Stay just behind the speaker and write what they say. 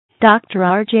Dr.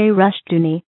 R.J.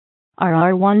 Rushdoony,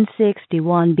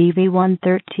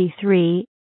 RR161BV133,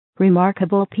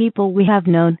 Remarkable People We Have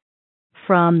Known.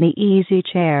 From the Easy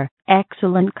Chair,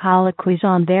 excellent colloquies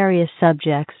on various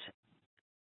subjects.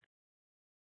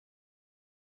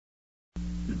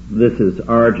 This is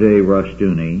R.J.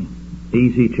 Rushdoony,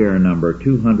 Easy Chair number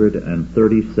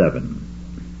 237,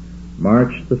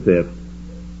 March the 5th,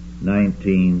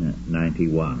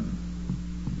 1991.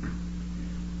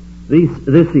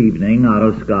 This evening,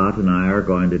 Otto Scott and I are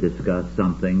going to discuss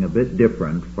something a bit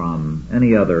different from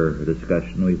any other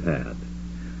discussion we've had.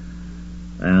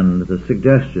 And the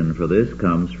suggestion for this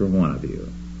comes from one of you.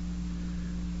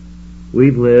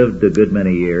 We've lived a good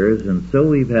many years, and so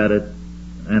we've had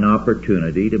an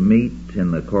opportunity to meet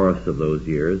in the course of those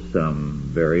years some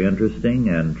very interesting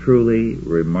and truly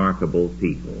remarkable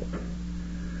people.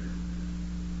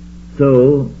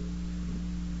 So,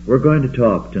 we're going to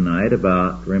talk tonight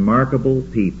about remarkable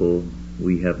people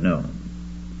we have known.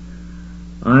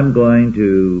 I'm going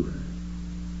to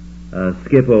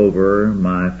skip over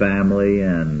my family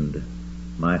and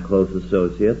my close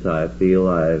associates. I feel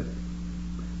I've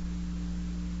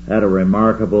had a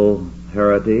remarkable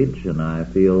heritage, and I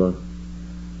feel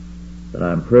that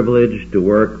I'm privileged to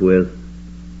work with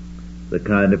the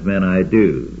kind of men I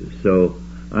do. So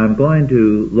I'm going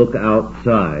to look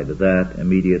outside that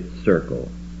immediate circle.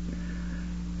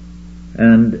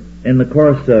 And in the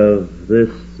course of this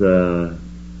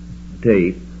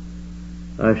tape,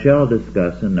 I shall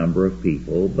discuss a number of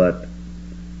people, but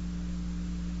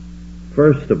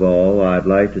first of all, I'd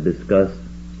like to discuss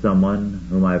someone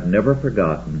whom I've never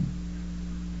forgotten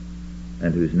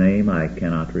and whose name I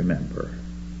cannot remember.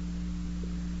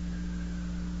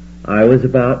 I was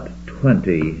about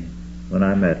 20 when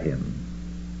I met him.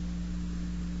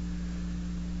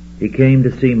 He came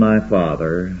to see my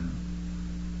father,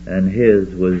 and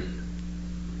his was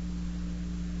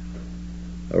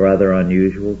a rather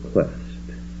unusual quest.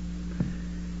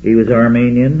 He was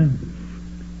Armenian,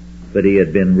 but he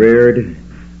had been reared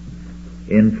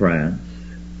in France.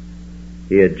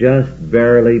 He had just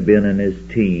barely been in his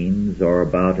teens, or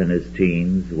about in his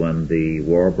teens, when the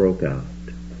war broke out.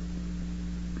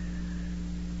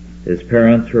 His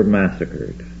parents were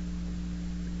massacred.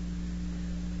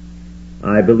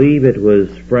 I believe it was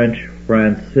French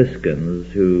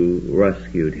Franciscans who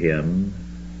rescued him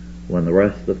when the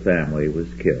rest of the family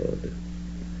was killed.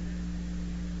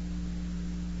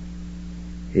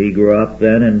 He grew up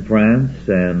then in France,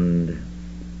 and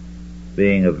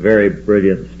being a very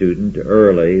brilliant student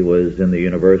early, was in the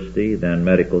university, then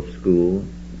medical school,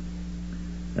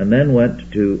 and then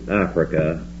went to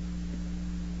Africa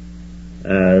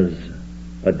as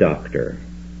a doctor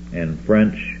in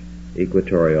French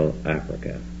Equatorial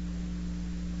Africa.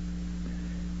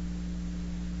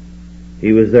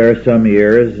 He was there some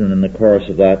years, and in the course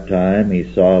of that time he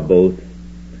saw both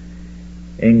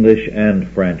English and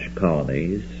French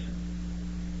colonies.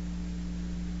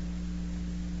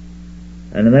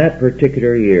 And in that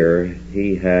particular year,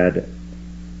 he had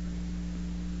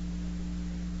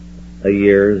a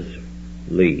year's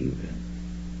leave,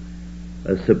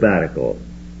 a sabbatical.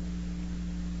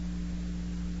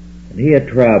 And he had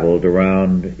traveled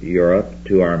around Europe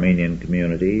to Armenian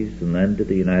communities and then to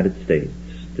the United States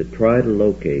to try to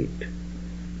locate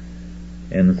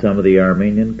in some of the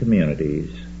Armenian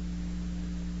communities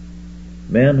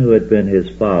men who had been his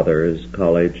father's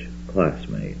college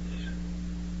classmates.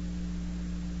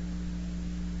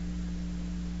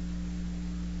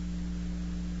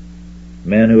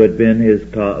 Men who had been his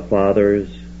father's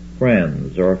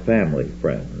friends or family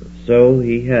friends. So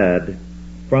he had,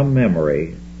 from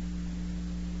memory,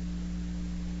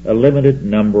 a limited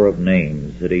number of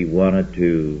names that he wanted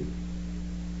to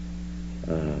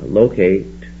locate,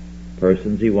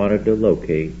 persons he wanted to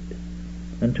locate,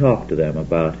 and talk to them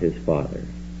about his father.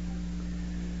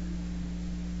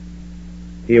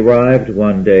 He arrived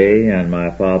one day, and my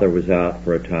father was out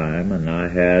for a time, and I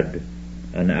had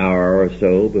an hour or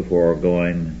so before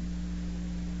going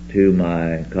to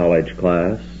my college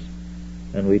class,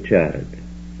 and we chatted.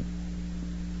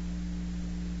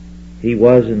 He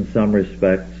was, in some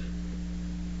respects,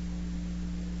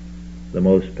 the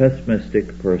most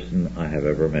pessimistic person I have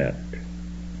ever met.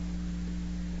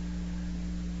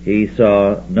 He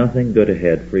saw nothing good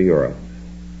ahead for Europe,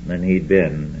 and he'd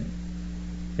been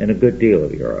in a good deal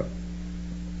of Europe.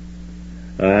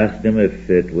 I asked him if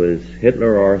it was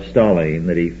Hitler or Stalin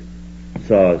that he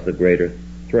saw as the greater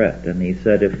threat, and he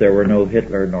said if there were no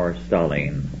Hitler nor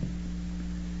Stalin,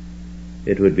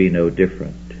 it would be no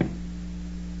different.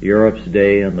 Europe's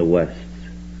day in the West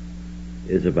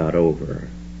is about over.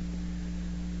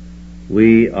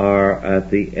 We are at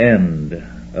the end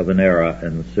of an era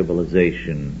in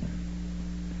civilization,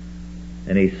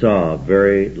 and he saw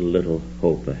very little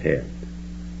hope ahead.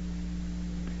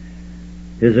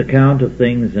 His account of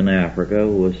things in Africa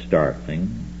was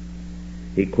startling.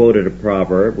 He quoted a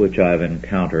proverb which I've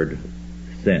encountered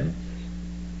since,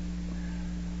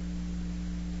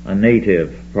 a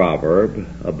native proverb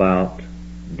about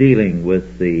dealing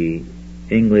with the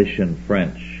English and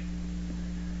French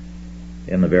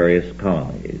in the various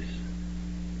colonies.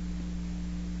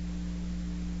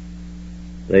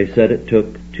 They said it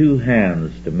took 2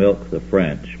 hands to milk the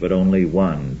French, but only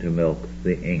 1 to milk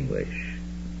the English.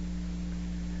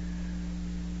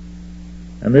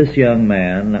 And this young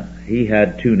man, he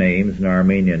had 2 names, an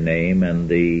Armenian name and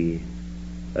the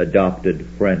adopted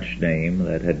French name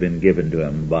that had been given to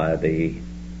him by the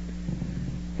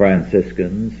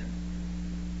Franciscans,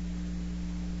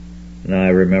 and I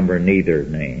remember neither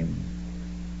name.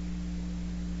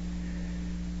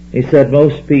 He said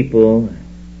most people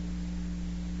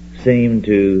seem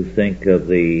to think of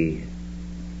the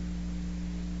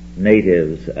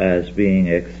natives as being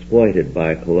exploited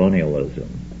by colonialism.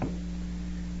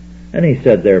 And he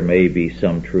said there may be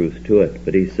some truth to it,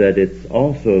 but he said it's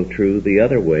also true the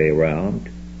other way around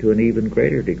to an even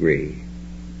greater degree.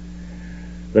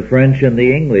 The French and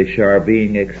the English are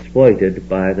being exploited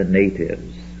by the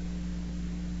natives.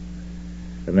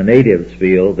 And the natives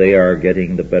feel they are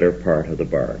getting the better part of the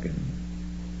bargain.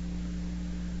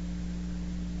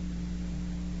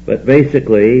 But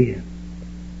basically,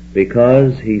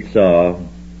 because he saw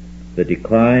the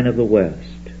decline of the West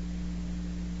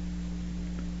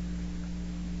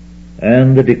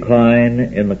and the decline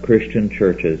in the Christian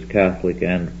churches, Catholic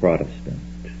and Protestant,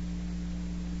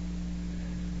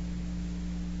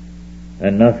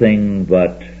 and nothing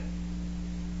but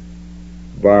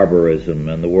barbarism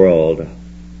in the world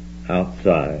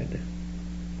outside,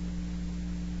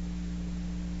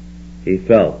 he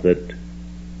felt that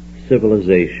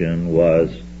civilization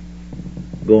was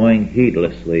going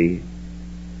heedlessly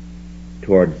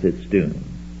towards its doom.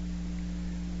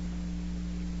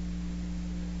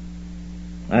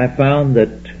 I found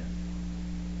that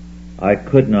I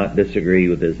could not disagree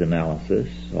with his analysis,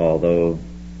 although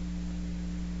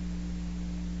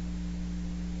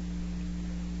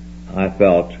I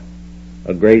felt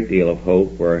a great deal of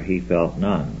hope where he felt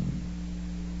none.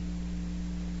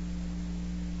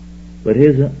 But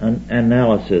his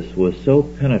analysis was so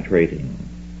penetrating,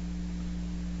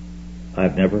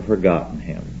 I've never forgotten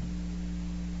him.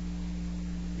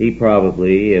 He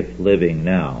probably, if living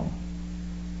now,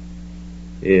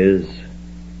 is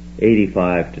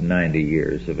 85 to 90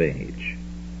 years of age.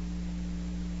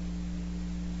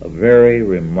 A very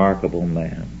remarkable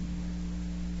man.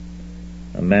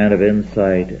 A man of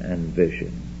insight and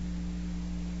vision.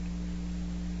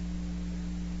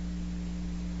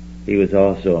 He was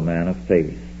also a man of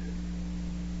faith,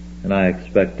 and I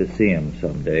expect to see him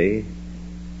someday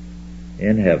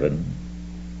in heaven,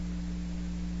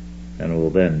 and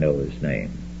will then know his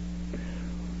name.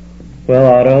 Well,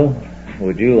 Otto,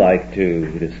 would you like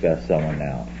to discuss someone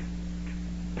now?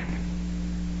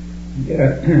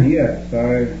 Yes,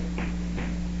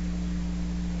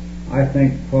 I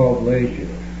think Paul Blazier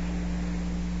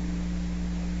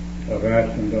of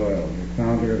Ashland Oil, the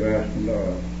founder of Ashland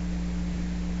Oil,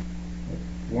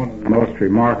 one of the most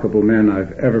remarkable men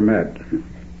I've ever met.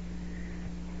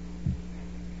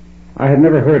 I had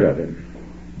never heard of him.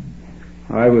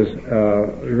 I was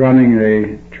running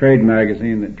a trade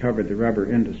magazine that covered the rubber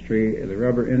industry. The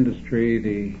rubber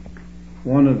industry,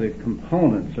 one of the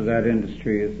components of that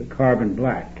industry is the carbon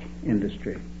black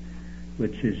industry,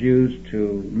 which is used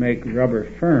to make rubber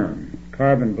firm.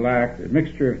 Carbon black, a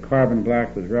mixture of carbon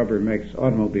black with rubber makes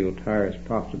automobile tires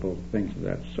possible, things of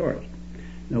that sort.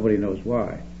 Nobody knows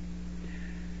why.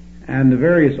 And the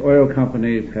various oil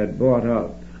companies had bought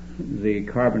up the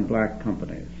carbon black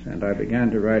companies, and I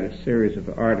began to write a series of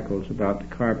articles about the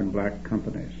carbon black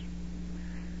companies.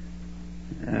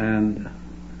 And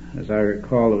as I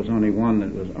recall, there was only one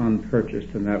that was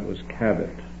unpurchased, and that was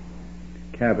Cabot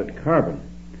Carbon.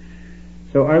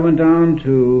 So I went down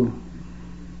to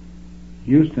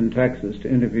Houston, Texas, to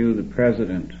interview the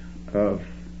president of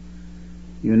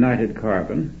United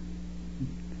Carbon,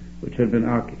 which had been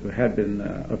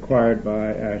acquired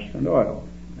by Ashland Oil.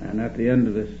 And at the end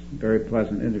of this very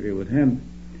pleasant interview with him,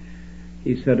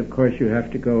 he said, of course, you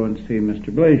have to go and see Mr.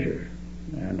 Blazier.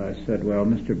 And I said, well,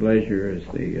 Mr. Blazier is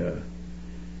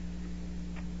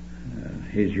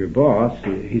he's your boss.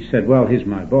 He said, well, he's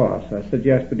my boss. I said,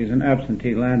 yes, but he's an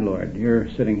absentee landlord. You're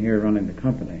sitting here running the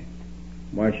company.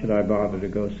 Why should I bother to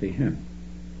go see him?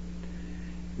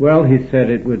 Well, he said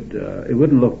it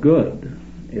wouldn't look good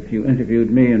if you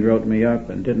interviewed me and wrote me up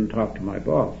and didn't talk to my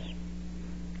boss.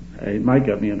 It might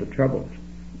get me into trouble.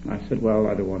 I said, well,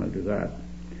 I don't want to do that.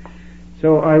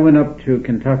 So I went up to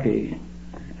Kentucky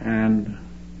and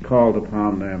called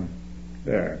upon them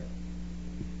there.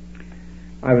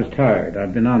 I was tired.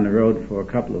 I'd been on the road for a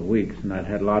couple of weeks and I'd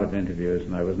had a lot of interviews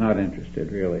and I was not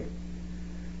interested really.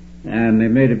 And they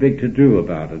made a big to-do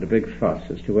about it, a big fuss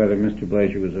as to whether Mr.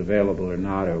 Blazer was available or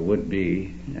not or would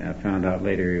be. I found out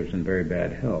later he was in very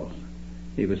bad health.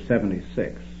 He was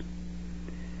 76.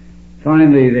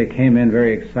 Finally, they came in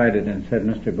very excited and said,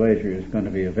 Mr. Blazer is going to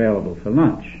be available for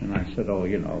lunch. And I said, oh,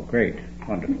 great,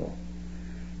 wonderful.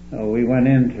 So we went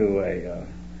into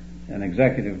an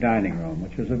executive dining room,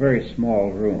 which was a very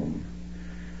small room.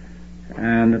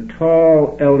 And a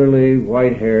tall, elderly,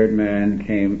 white-haired man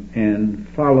came in,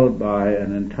 followed by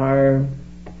an entire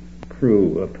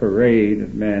crew, a parade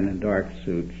of men in dark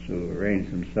suits who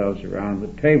arranged themselves around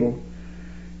the table.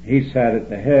 He sat at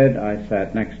the head, I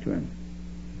sat next to him.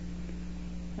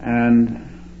 And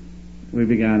we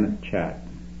began to chat.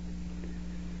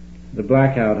 The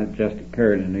blackout had just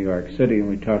occurred in New York City, and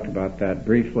we talked about that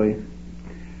briefly.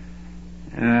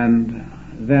 And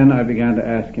then I began to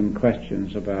ask him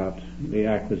questions about the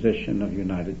acquisition of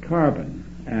United Carbon,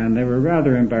 and they were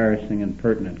rather embarrassing and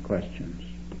pertinent questions.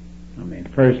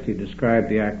 First he described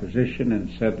the acquisition and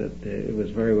said that it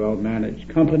was a very well managed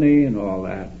company and all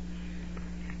that,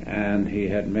 and he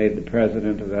had made the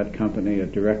president of that company a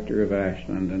director of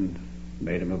Ashland and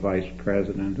made him a vice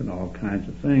president and all kinds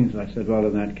of things. I said, well,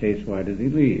 in that case, why did he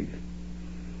leave?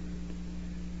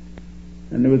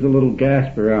 And there was a little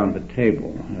gasp around the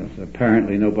table, as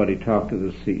apparently nobody talked to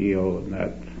the CEO in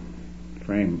that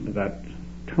frame, that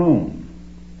tone.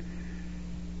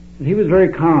 And he was very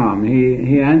calm.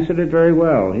 He answered it very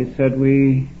well. He said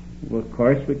we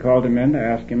called him in to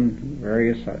ask him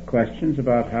various questions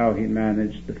about how he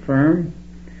managed the firm.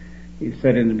 He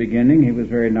said in the beginning he was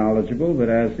very knowledgeable, but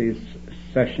as these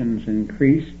sessions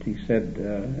increased, he said,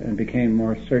 and became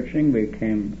more searching, we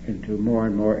came into more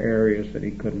and more areas that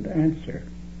he couldn't answer.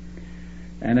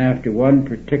 And after one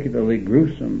particularly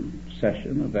gruesome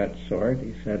session of that sort,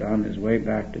 he said on his way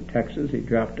back to Texas, he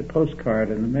dropped a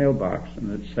postcard in the mailbox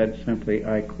and it said simply,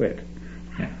 I quit.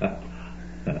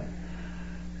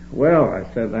 Well, I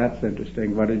said, that's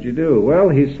interesting. What did you do? Well,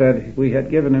 he said we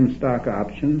had given him stock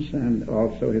options and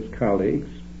also his colleagues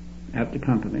at the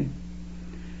company.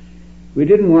 We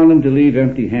didn't want him to leave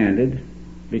empty-handed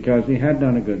because he had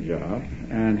done a good job,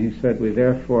 and he said we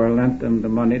therefore lent them the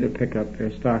money to pick up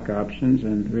their stock options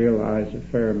and realize a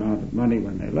fair amount of money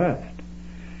when they left.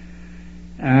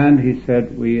 And he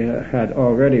said we had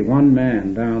already one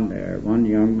man down there, one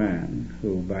young man,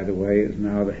 who, by the way, is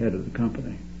now the head of the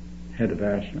company, head of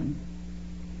Ashland.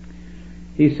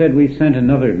 He said we sent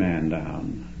another man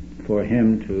down for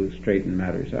him to straighten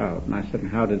matters out. And I said,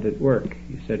 how did it work?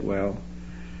 He said, well,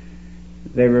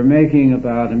 they were making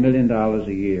about $1 million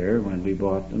a year when we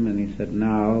bought them, and he said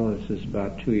now, this is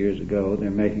about 2 years ago, they're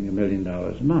making $1 million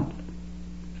a month.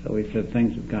 So he said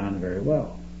things have gone very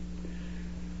well.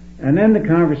 And then the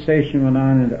conversation went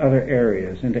on into other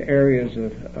areas, into areas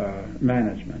of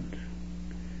management.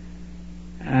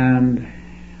 And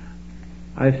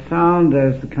I found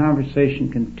as the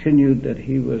conversation continued that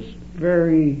he was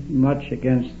very much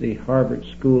against the Harvard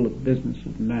School of Business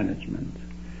and Management.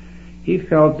 He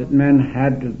felt that men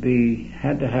had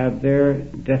to have their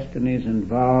destinies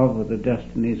involved with the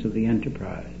destinies of the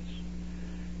enterprise,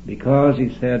 because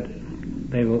he said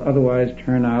they will otherwise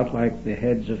turn out like the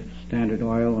heads of Standard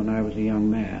Oil when I was a young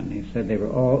man. He said they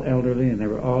were all elderly and they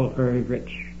were all very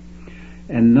rich,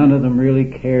 and none of them really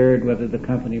cared whether the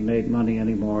company made money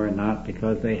anymore or not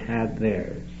because they had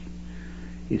theirs.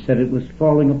 He said it was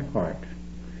falling apart.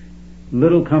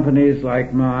 Little companies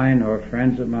like mine or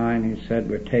friends of mine, he said,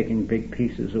 were taking big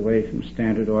pieces away from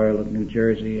Standard Oil of New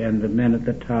Jersey, and the men at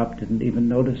the top didn't even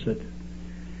notice it.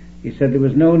 He said there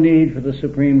was no need for the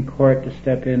Supreme Court to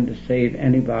step in to save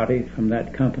anybody from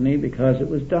that company because it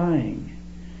was dying.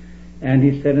 And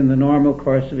he said in the normal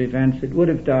course of events it would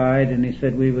have died, and he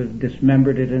said we would have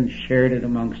dismembered it and shared it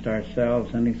amongst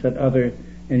ourselves, and he said other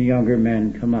and younger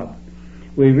men come up.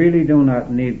 We really do not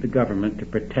need the government to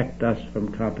protect us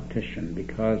from competition,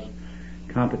 because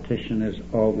competition is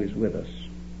always with us.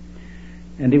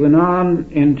 And he went on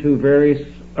into various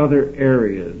other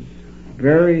areas.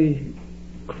 Very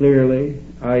clearly,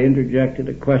 I interjected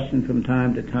a question from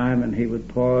time to time, and he would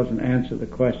pause and answer the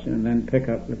question and then pick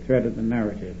up the thread of the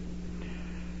narrative.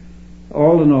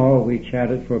 All in all, we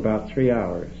chatted for about 3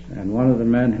 hours, and one of the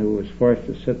men who was forced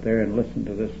to sit there and listen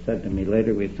to this said to me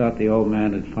later, we thought the old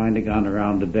man had finally gone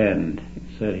around the bend.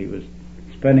 He said he was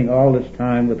spending all this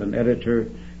time with an editor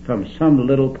from some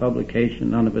little publication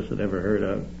none of us had ever heard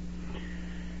of.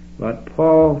 But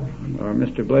Paul, or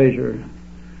Mr. Blaser,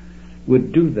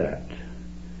 would do that.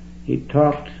 He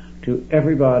talked to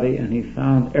everybody, and he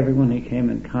found everyone he came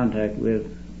in contact with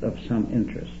of some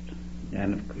interest.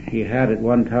 And he had at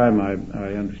one time, I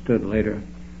understood later,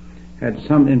 had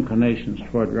some inclinations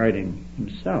toward writing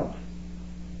himself.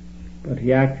 But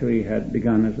he actually had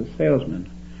begun as a salesman.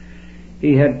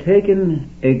 He had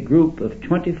taken a group of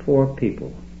 24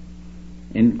 people,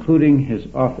 including his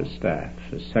office staff,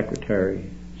 his secretary,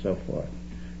 so forth,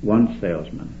 one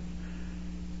salesman,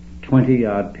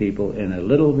 20-odd people in a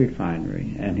little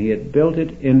refinery, and he had built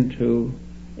it into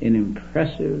an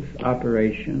impressive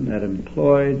operation that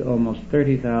employed almost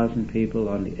 30,000 people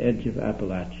on the edge of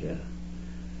Appalachia.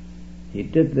 He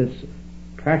did this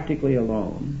practically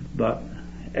alone, but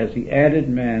as he added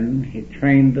men, he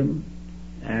trained them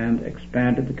and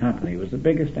expanded the company. It was the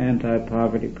biggest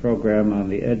anti-poverty program on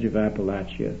the edge of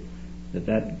Appalachia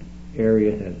that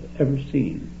area has ever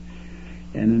seen.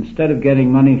 And instead of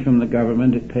getting money from the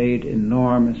government, it paid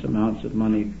enormous amounts of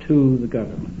money to the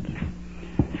government.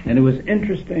 And it was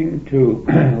interesting to,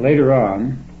 later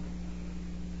on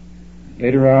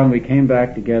we came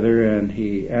back together and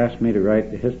he asked me to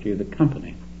write the history of the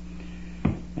company.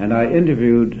 And I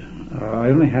interviewed, I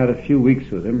only had a few weeks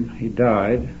with him. He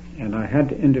died, and I had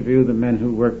to interview the men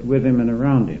who worked with him and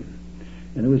around him.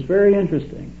 And it was very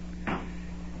interesting.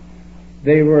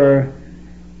 They were,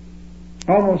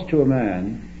 almost to a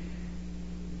man,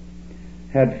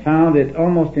 had found it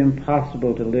almost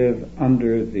impossible to live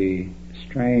under the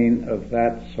strain of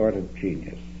that sort of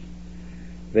genius.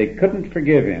 They couldn't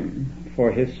forgive him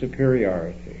for his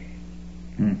superiority.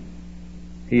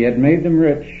 He had made them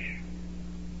rich,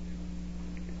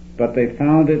 but they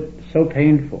found it so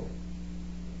painful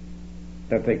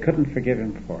that they couldn't forgive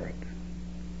him for it.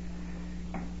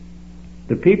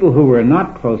 The people who were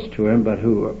not close to him, but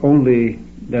who were only,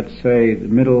 let's say, the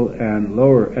middle and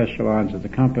lower echelons of the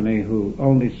company, who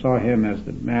only saw him as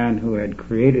the man who had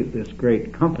created this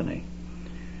great company,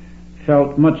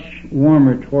 felt much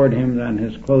warmer toward him than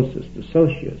his closest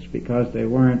associates, because they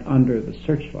weren't under the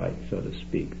searchlight, so to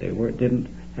speak. They didn't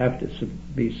have to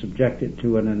be subjected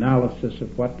to an analysis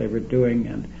of what they were doing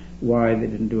and why they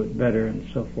didn't do it better, and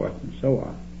so forth and so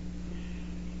on.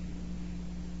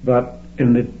 But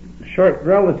in the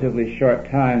relatively short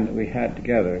time that we had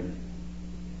together,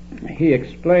 he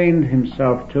explained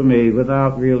himself to me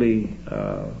without really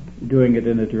doing it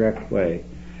in a direct way.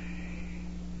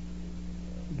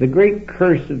 The great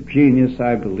curse of genius,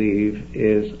 I believe,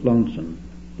 is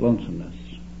lonesomeness.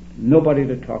 Nobody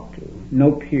to talk to,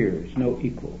 no peers, no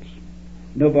equals,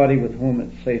 nobody with whom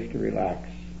it's safe to relax.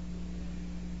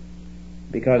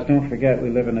 Because don't forget, we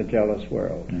live in a jealous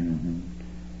world.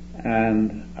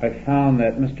 And I found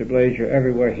that Mr. Blaser,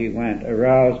 everywhere he went,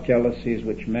 aroused jealousies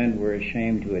which men were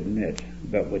ashamed to admit,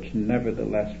 but which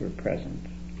nevertheless were present.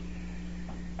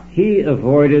 He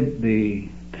avoided the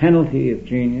penalty of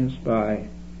genius by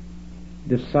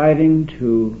deciding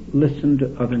to listen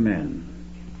to other men.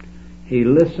 He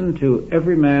listened to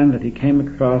every man that he came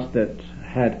across that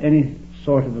had any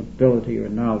sort of ability or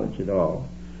knowledge at all,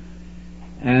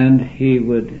 and he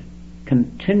would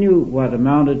continue what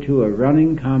amounted to a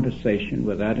running conversation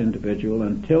with that individual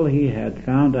until he had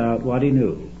found out what he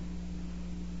knew.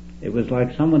 It was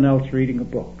like someone else reading a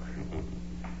book.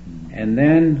 And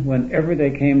then, whenever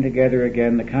they came together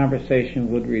again, the conversation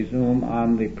would resume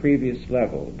on the previous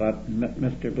level, but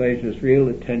Mr. Blaser's real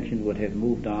attention would have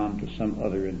moved on to some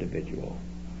other individual.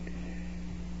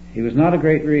 He was not a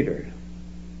great reader.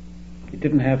 He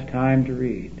didn't have time to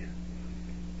read.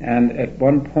 And at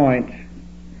one point,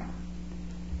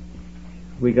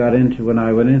 when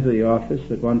I went into the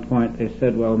office, at one point they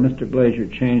said, well, Mr.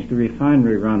 Blaser changed the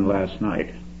refinery run last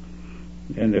night.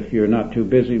 And if you're not too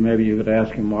busy, maybe you could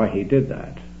ask him why he did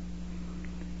that.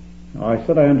 I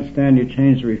said, I understand you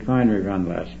changed the refinery run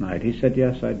last night. He said,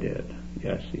 yes, I did.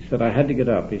 Yes. He said, I had to get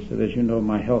up. He said, as you know,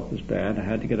 my health is bad. I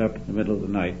had to get up in the middle of the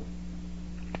night.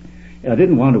 I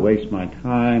didn't want to waste my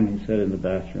time, he said, in the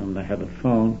bathroom. I had a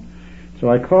phone. So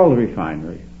I called the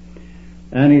refinery.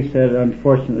 And he said,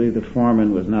 unfortunately, the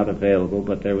foreman was not available,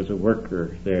 but there was a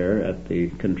worker there at the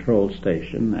control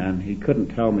station, and he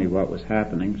couldn't tell me what was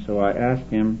happening, so I asked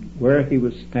him where he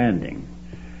was standing.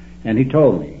 And he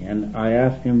told me, and I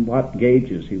asked him what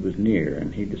gauges he was near,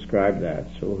 and he described that.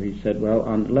 So he said, well,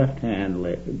 on the left-hand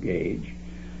gauge,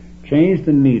 change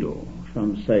the needle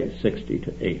from, say, 60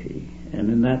 to 80. And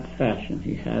in that fashion,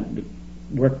 he had the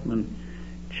workman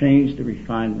change the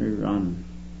refinery run.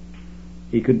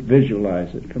 He could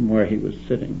visualize it from where he was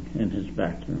sitting in his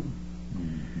back room.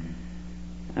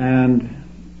 And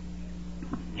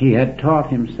he had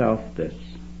taught himself this.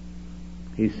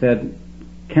 He said,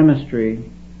 chemistry,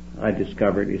 I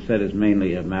discovered, he said, is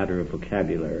mainly a matter of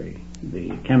vocabulary.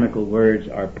 The chemical words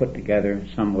are put together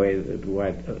some way,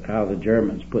 how the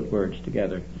Germans put words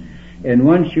together. And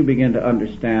once you begin to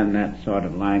understand that sort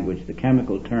of language, the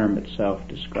chemical term itself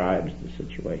describes the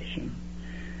situation.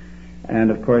 And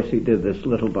of course he did this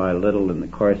little by little in the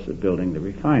course of building the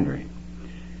refinery.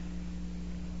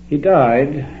 He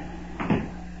died.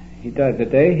 The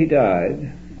day he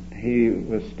died, he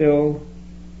was still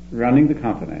running the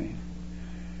company.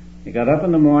 He got up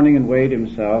in the morning and weighed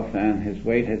himself, and his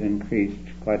weight had increased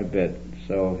quite a bit.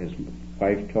 So his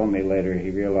wife told me later he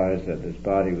realized that his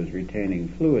body was retaining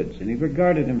fluids, and he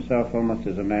regarded himself almost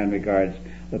as a man regards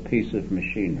a piece of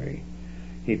machinery.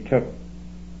 He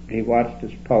watched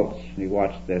his pulse, he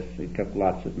watched this, he took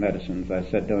lots of medicines. I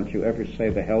said, don't you ever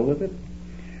say the hell with it?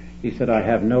 He said, I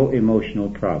have no emotional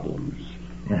problems.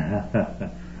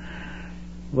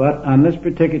 But on this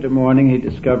particular morning he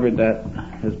discovered that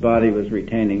his body was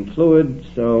retaining fluid,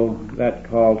 so that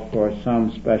called for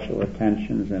some special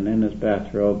attentions, and in his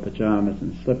bathrobe, pajamas,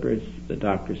 and slippers, the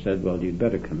doctor said, well, you'd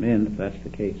better come in if that's the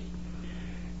case.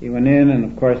 He went in, and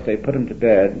of course they put him to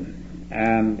bed,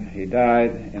 and he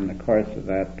died in the course of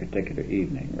that particular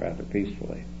evening, rather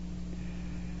peacefully.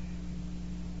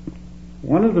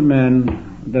 One of the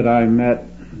men that I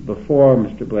met before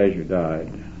Mr. Blaser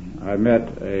died, I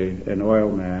met an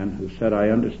oil man who said, I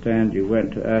understand you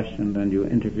went to Ashland and you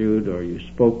interviewed or you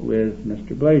spoke with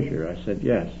Mr. Blaser. I said,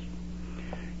 yes.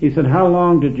 He said, how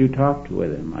long did you talk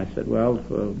with him? I said, well,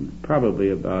 for probably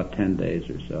about 10 days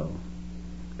or so,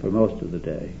 for most of the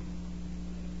day.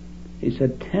 He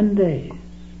said, 10 days,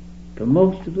 for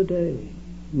most of the day,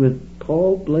 with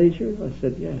Paul Blaser? I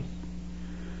said, yes.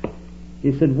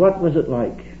 He said, what was it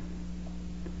like?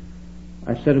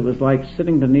 I said, it was like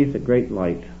sitting beneath a great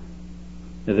light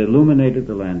that illuminated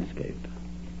the landscape.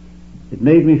 It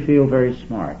made me feel very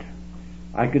smart.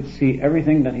 I could see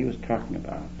everything that he was talking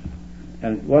about.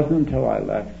 And it wasn't until I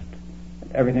left,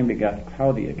 everything began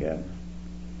cloudy again,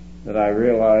 that I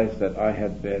realized that I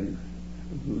had been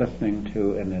listening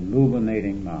to an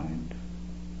illuminating mind.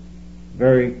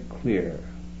 Very clear,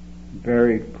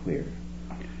 very clear.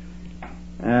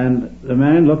 And the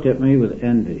man looked at me with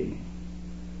envy.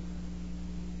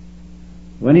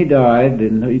 When he died,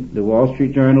 the Wall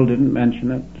Street Journal didn't mention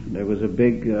it. There was a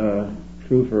big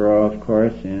frou-frou, of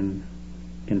course, in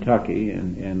Kentucky,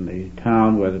 in the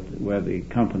town where the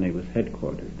company was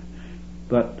headquartered.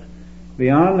 But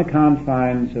beyond the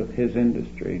confines of his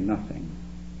industry, nothing.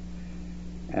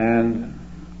 And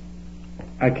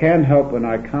I can't help when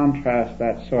I contrast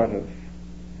that sort of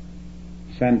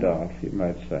send-off, you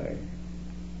might say,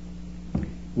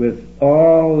 with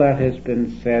all that has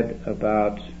been said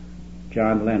about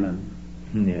John Lennon.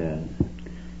 Yes.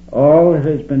 All that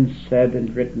has been said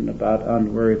and written about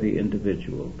unworthy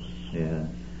individuals. Yes.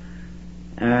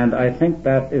 And I think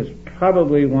that is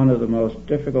probably one of the most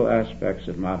difficult aspects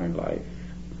of modern life,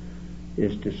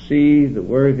 is to see the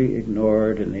worthy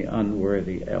ignored and the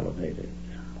unworthy elevated.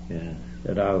 Yes.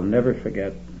 That I'll never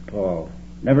forget Paul,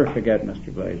 never forget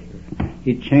Mr. Blaser.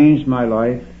 He changed my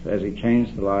life as he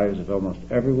changed the lives of almost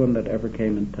everyone that ever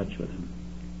came in touch with him,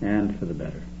 and for the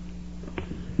better.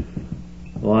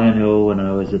 Well, I know when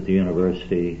I was at the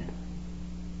university,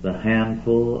 the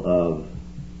handful of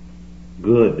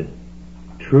good,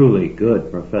 truly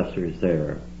good professors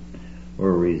there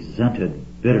were resented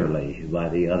bitterly by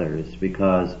the others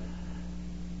because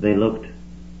they looked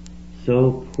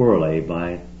so poorly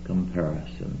by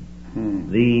comparison.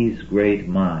 These great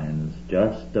minds,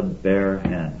 just a bare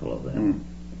handful of them,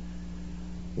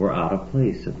 were out of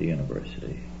place at the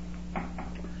university.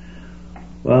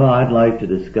 Well, I'd like to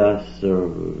discuss a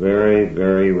very,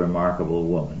 very remarkable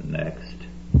woman next.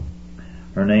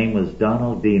 Her name was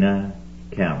Donaldina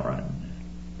Cameron.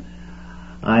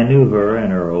 I knew her in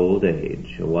her old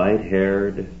age, a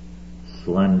white-haired,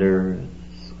 slender,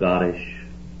 Scottish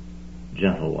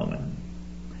gentlewoman.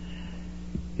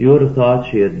 You would have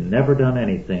thought she had never done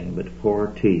anything but pour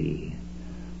tea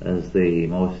as the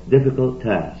most difficult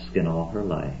task in all her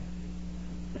life.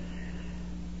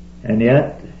 And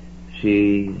yet,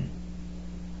 she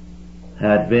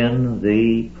had been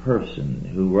the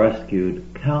person who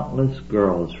rescued countless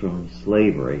girls from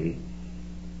slavery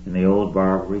in the old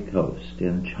Barbary Coast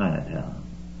in Chinatown.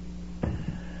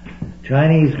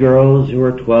 Chinese girls who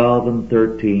were 12 and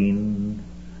 13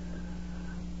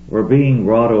 were being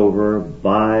brought over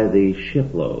by the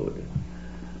shipload.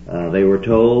 They were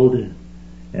told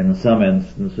in some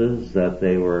instances that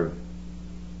they were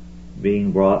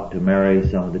being brought to marry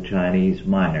some of the Chinese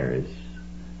miners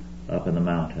up in the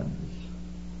mountains.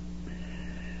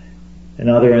 In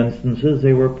other instances,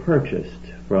 they were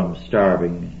purchased from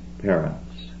starving parents.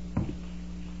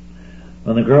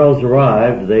 When the girls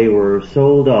arrived, they were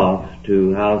sold off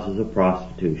to houses of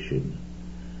prostitution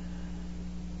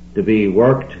to be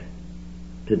worked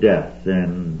to death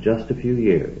in just a few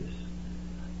years.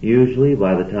 Usually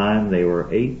by the time they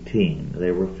were 18,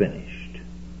 they were finished.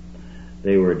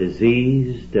 They were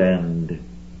diseased and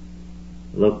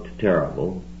looked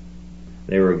terrible.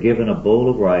 They were given a bowl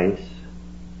of rice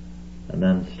and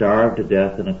then starved to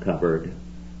death in a cupboard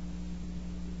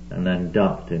and then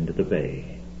dumped into the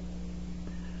bay.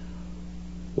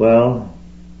 Well,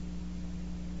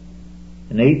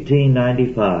 in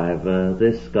 1895,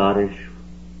 this Scottish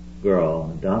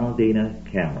girl, Donaldina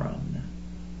Cameron,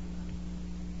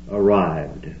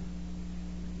 arrived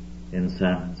in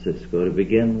San Francisco to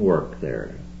begin work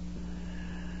there.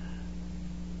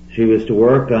 She was to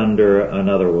work under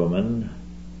another woman,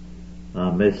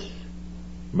 Miss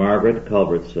Margaret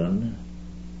Culbertson,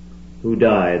 who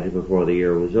died before the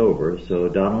year was over, so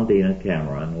Donaldina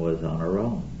Cameron was on her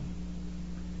own.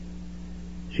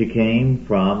 She came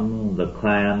from the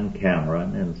Clan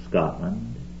Cameron in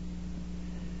Scotland.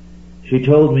 She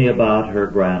told me about her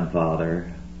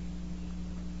grandfather.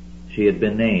 She had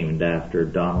been named after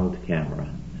Donald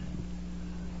Cameron,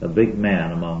 a big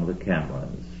man among the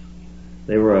Camerons.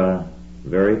 They were a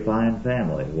very fine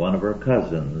family. One of her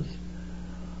cousins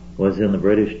was in the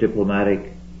British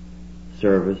diplomatic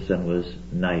service and was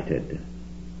knighted.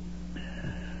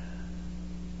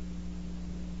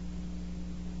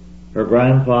 Her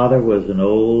grandfather was an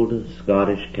old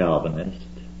Scottish Calvinist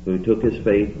who took his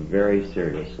faith very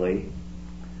seriously.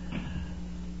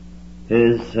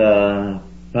 His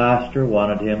pastor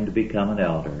wanted him to become an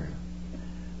elder,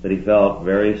 but he felt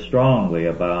very strongly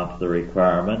about the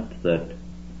requirement that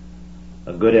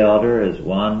a good elder is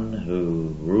one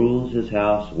who rules his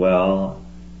house well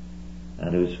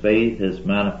and whose faith is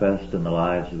manifest in the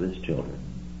lives of his children.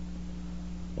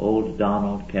 Old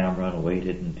Donald Cameron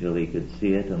waited until he could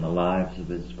see it in the lives of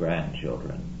his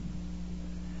grandchildren.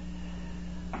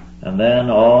 And then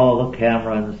all the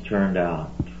Camerons turned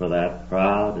out for that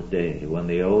proud day when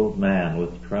the old man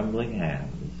with trembling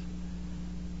hands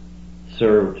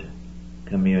served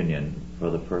communion for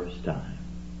the first time.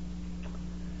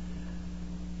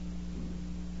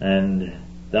 And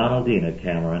Donaldina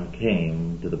Cameron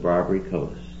came to the Barbary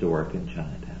Coast to work in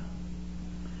Chinatown.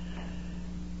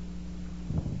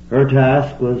 Her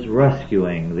task was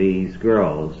rescuing these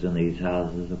girls in these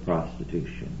houses of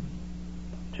prostitution,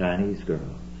 Chinese girls.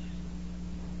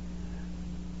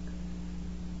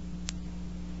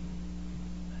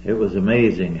 It was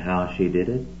amazing how she did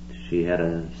it. She had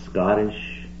a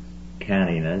Scottish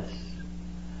canniness.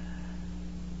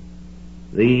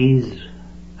 These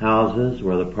houses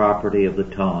were the property of the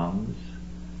Tongs,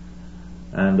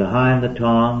 and behind the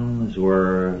Tongs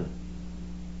were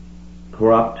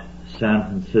corrupt San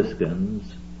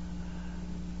Franciscans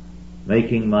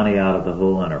making money out of the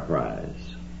whole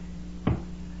enterprise.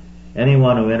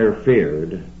 Anyone who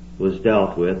interfered was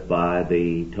dealt with by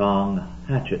the Tong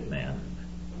hatchet men,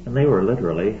 and they were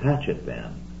literally hatchet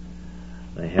men.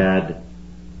 They had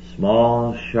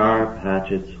small, sharp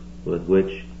hatchets with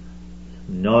which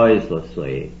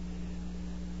noiselessly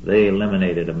they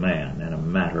eliminated a man in a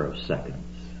matter of seconds.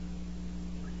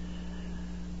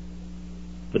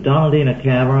 But Donaldina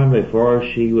Cameron, before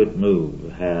she would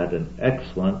move, had an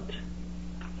excellent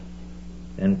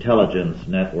intelligence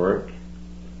network,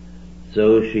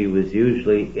 so she was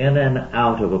usually in and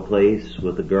out of a place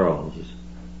with the girls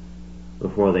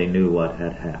before they knew what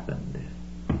had happened.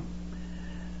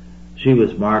 She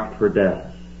was marked for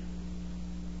death,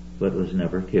 but was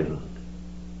never killed.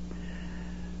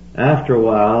 After a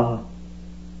while,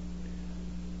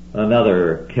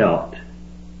 another Celt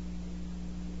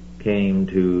came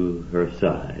to her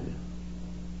side,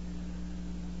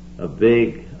 a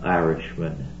big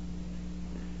Irishman.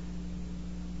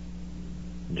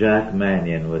 Jack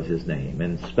Mannion was his name,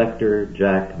 Inspector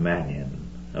Jack Mannion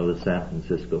of the San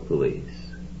Francisco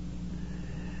Police.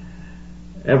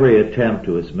 Every attempt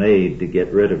was made to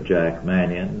get rid of Jack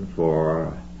Mannion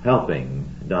for helping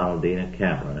Donaldina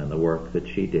Cameron in the work that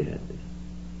she did.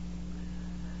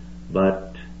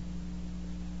 But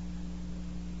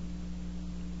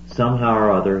somehow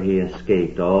or other he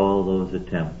escaped all those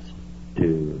attempts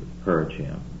to purge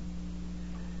him.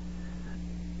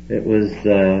 It was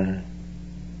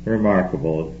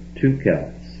remarkable. Two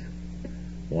Celts,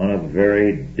 one a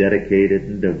very dedicated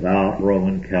and devout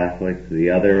Roman Catholic,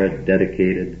 the other a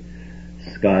dedicated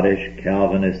Scottish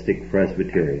Calvinistic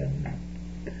Presbyterian,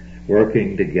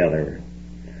 working together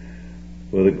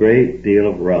with a great deal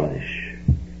of relish.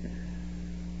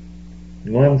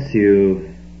 once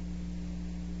you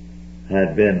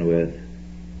had been with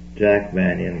Jack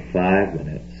Manion 5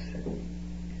 minutes,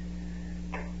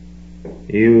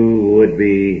 you would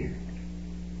be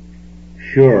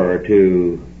sure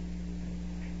to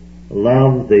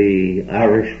love the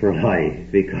Irish for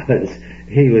life, because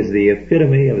he was the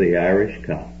epitome of the Irish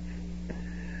cop.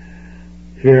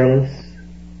 Fearless,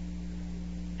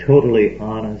 totally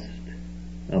honest,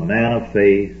 a man of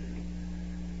faith,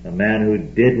 a man who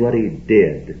did what he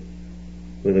did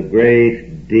with a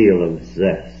great deal of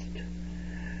zest.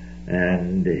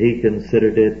 And he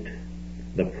considered it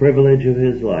the privilege of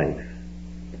his life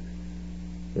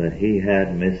that he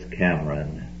had Miss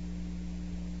Cameron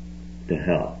to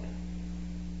help.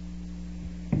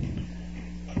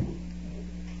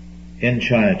 In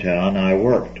Chinatown, I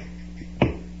worked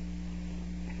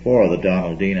for the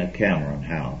Donaldina Cameron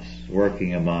House,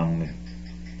 working among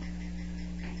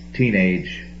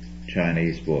teenage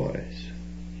Chinese boys.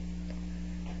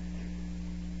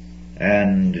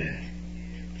 And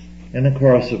in the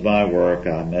course of my work,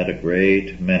 I met a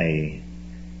great many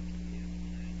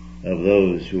of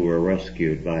those who were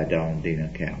rescued by Donaldina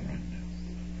Cameron.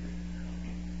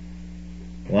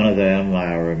 One of them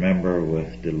I remember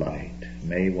with delight,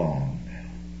 May Wong.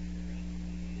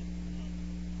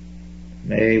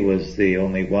 May was the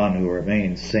only one who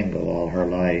remained single all her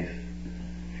life.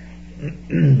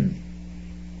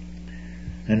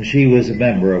 And she was a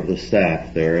member of the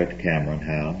staff there at Cameron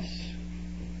House.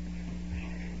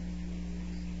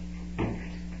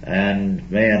 And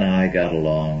May and I got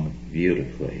along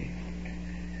beautifully,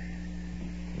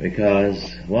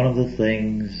 because one of the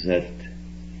things that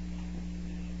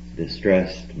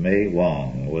distressed May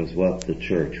Wong was what the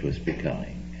church was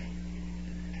becoming.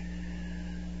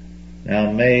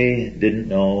 Now, May didn't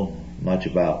know much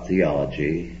about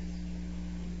theology.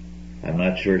 I'm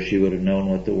not sure she would have known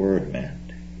what the word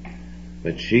meant,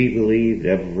 but she believed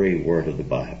every word of the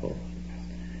Bible.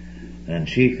 And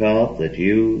she felt that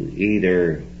you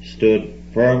either stood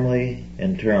firmly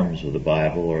in terms of the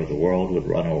Bible or the world would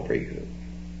run over you.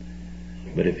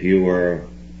 But if you were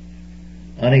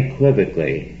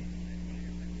unequivocally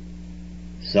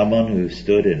someone who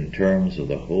stood in terms of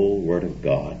the whole Word of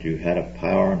God, you had a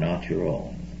power not your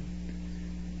own.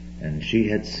 And she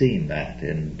had seen that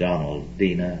in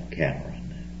Donaldina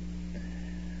Cameron.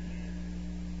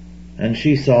 And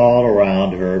she saw all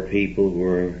around her people who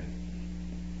were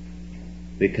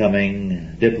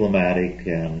becoming diplomatic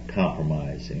and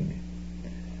compromising.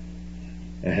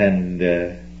 And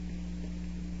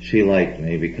she liked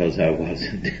me because I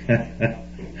wasn't.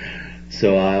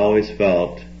 So I always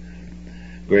felt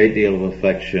a great deal of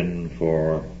affection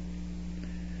for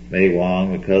May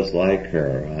Wong, because like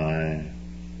her, I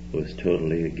was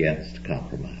totally against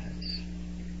compromise.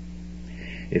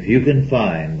 If you can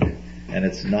find, and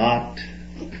it's not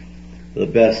the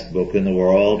best book in the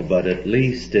world, but at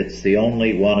least it's the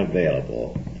only one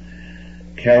available,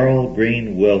 Carol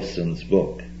Green Wilson's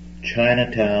book,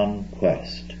 Chinatown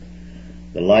Quest,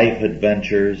 The Life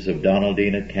Adventures of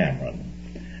Donaldina Cameron,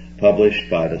 published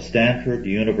by the Stanford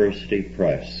University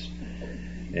Press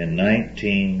in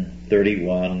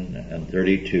 1931 and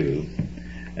 32,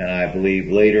 and I believe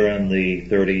later in the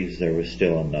 30s there was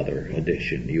still another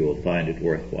edition. You will find it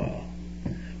worthwhile.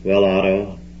 Well,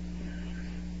 Otto?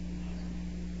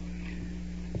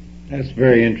 That's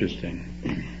very interesting.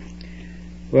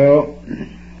 Well,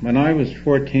 when I was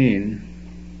 14,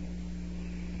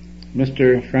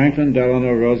 Mr. Franklin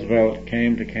Delano Roosevelt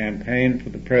came to campaign for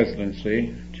the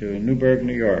presidency to Newburgh,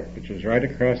 New York, which was right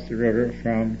across the river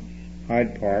from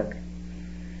Hyde Park,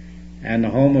 and the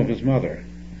home of his mother.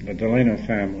 The Delano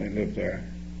family lived there.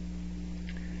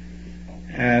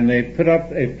 And they put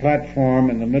up a platform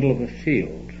in the middle of a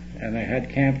field, and they had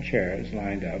camp chairs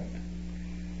lined up.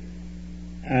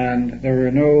 And there were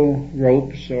no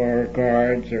ropes or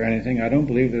guards or anything. I don't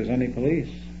believe there was any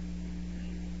police,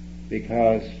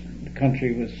 because the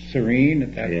country was serene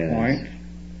at that point.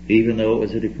 Even though it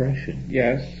was a depression.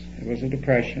 Yes, it was a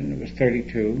depression. It was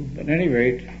 32. But at any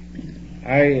rate,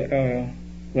 I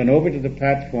went over to the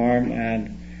platform,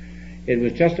 and it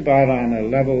was just about on a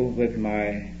level with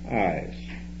my eyes.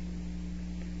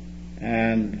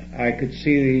 And I could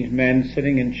see these men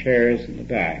sitting in chairs in the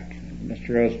back. Mr.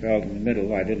 Roosevelt in the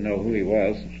middle. I didn't know who he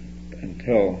was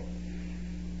until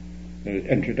the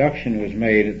introduction was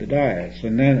made at the dais.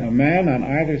 And then a man on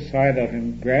either side of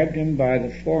him grabbed him by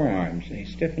the forearms, and he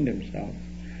stiffened himself.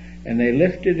 And they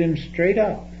lifted him straight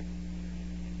up.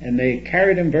 And they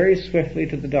carried him very swiftly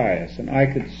to the dais, and I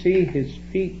could see his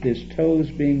feet, his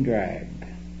toes being dragged.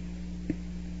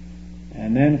 And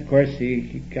And then, of course,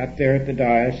 he got there at the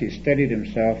dais, he steadied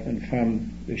himself, and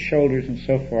from the shoulders and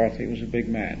so forth, he was a big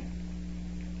man.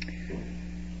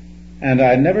 And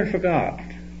I never forgot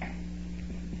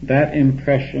that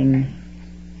impression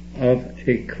of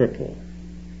a cripple.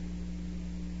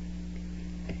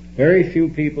 Very few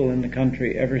people in the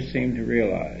country ever seem to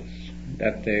realize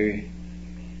that the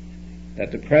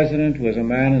president was a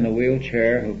man in a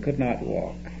wheelchair who could not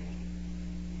walk.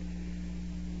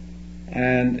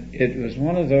 And it was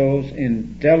one of those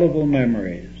indelible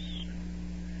memories,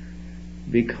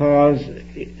 because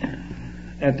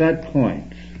at that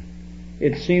point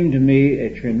it seemed to me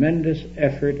a tremendous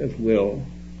effort of will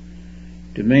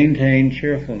to maintain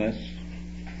cheerfulness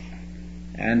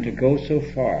and to go so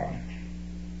far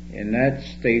in that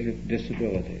state of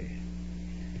disability.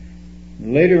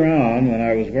 Later on, when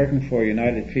I was working for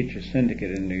United Feature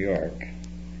Syndicate in New York,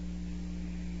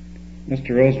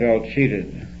 Mr. Roosevelt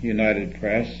cheated United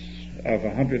Press of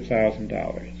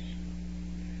 $100,000.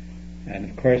 And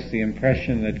of course the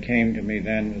impression that came to me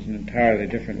then was an entirely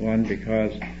different one,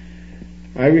 because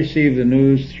I received the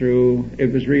news through,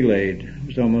 it was relayed. It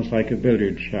was almost like a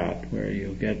billiard shot where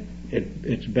you get,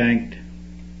 it's banked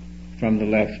from the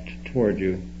left toward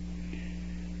you.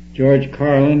 George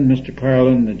Carlin, Mr.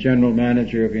 Carlin, the general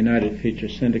manager of United Feature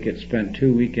Syndicate, spent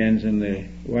 2 weekends in the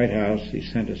White House. He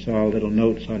sent us all little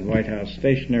notes on White House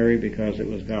stationery because it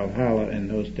was Valhalla in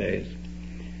those days.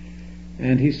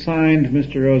 And he signed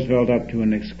Mr. Roosevelt up to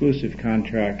an exclusive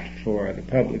contract for the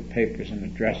public papers and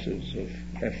addresses of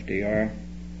FDR.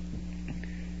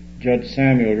 Judge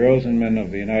Samuel Rosenman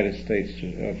of the United States,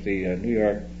 of the New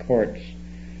York courts,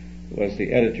 was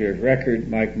the editor of record.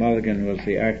 Mike Mulligan was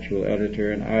the actual editor,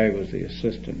 and I was the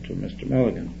assistant to Mr.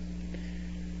 Mulligan.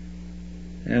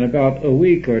 And about a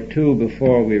week or two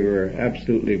before we were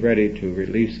absolutely ready to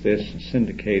release this and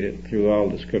syndicate it through all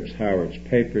the Scripps Howard's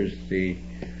papers, the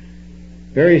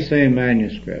very same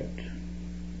manuscript,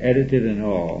 edited and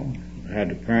all,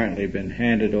 had apparently been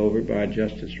handed over by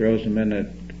Justice Rosenman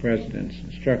at the President's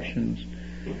instructions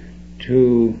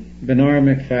to Bernard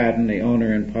McFadden, the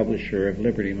owner and publisher of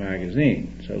Liberty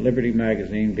Magazine. So Liberty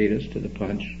Magazine beat us to the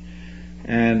punch,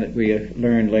 and we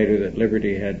learned later that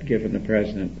Liberty had given the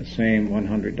President the same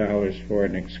 $100 for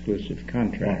an exclusive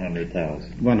contract.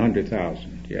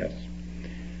 $100,000, yes.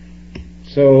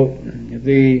 So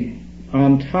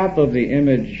on top of the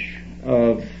image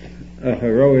of a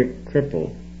heroic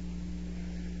cripple,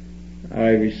 I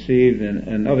received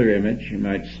another image, you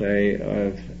might say,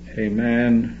 of a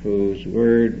man whose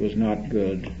word was not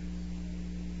good.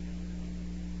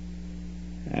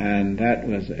 And that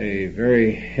was a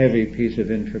very heavy piece of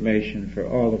information for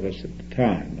all of us at the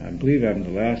time. I believe I'm the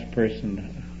last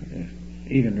person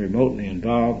even remotely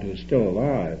involved who is still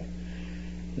alive.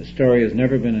 The story has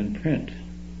never been in print.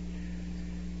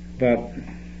 But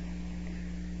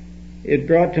it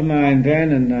brought to mind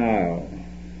then and now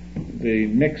the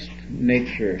mixed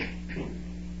nature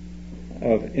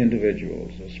of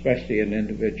individuals, especially an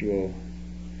individual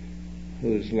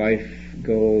whose life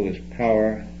goal is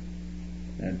power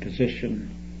and position,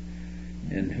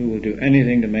 and who will do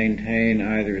anything to maintain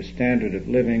either a standard of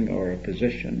living or a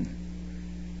position,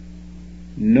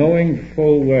 knowing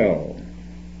full well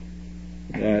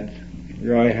that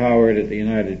Roy Howard at the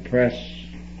United Press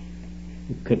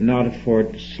could not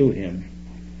afford to sue him,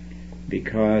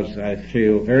 because I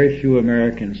feel very few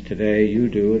Americans today, you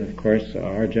do, and of course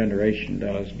our generation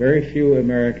does, very few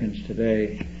Americans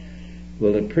today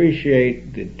will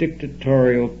appreciate the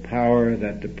dictatorial power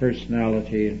that the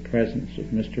personality and presence of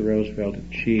Mr. Roosevelt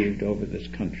achieved over this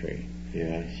country.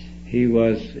 Yes. He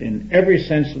was, in every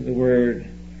sense of the word,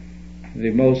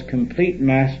 the most complete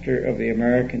master of the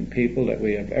American people that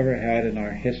we have ever had in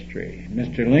our history.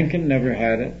 Mr. Lincoln never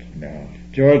had it. No.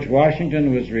 George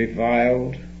Washington was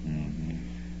reviled.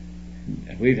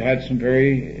 We've had some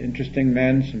very interesting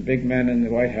men, some big men in the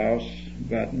White House,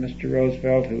 but Mr.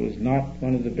 Roosevelt, who was not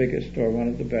one of the biggest or one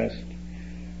of the best,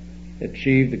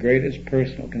 achieved the greatest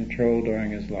personal control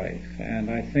during his life. And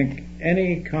I think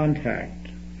any contact,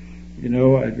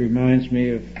 it reminds me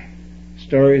of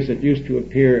stories that used to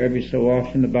appear every so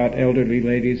often about elderly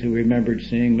ladies who remembered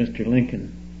seeing Mr.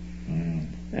 Lincoln.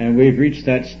 And we've reached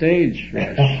that stage,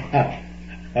 Rush,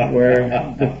 where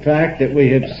the fact that we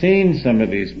have seen some of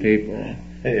these people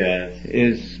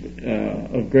is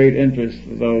of great interest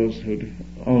for those who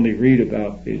only read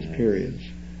about these periods.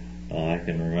 I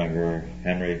can remember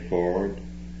Henry Ford,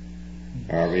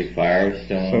 Harvey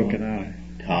Firestone, so can I.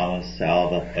 Thomas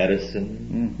Alva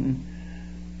Edison,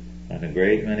 and a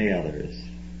great many others.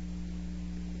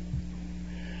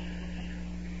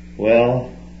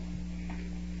 Well,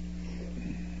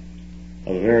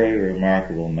 a very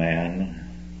remarkable man,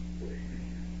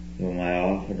 whom I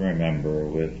often remember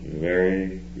with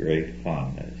very great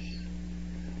fondness,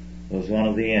 was one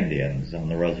of the Indians on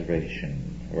the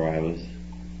reservation where I was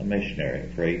a missionary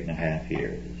for 8.5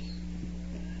 years.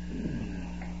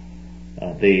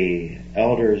 The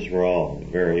elders were all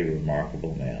very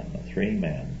remarkable men, 3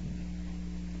 men,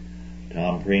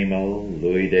 Tom Primo,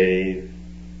 Louis Dave,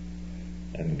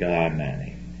 and Guy Manning.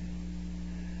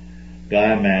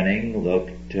 Guy Manning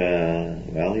looked, he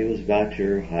was about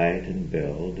your height and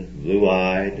build,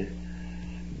 blue-eyed,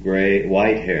 gray,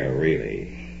 white hair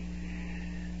really.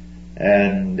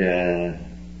 And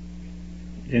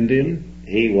Indian?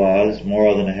 He was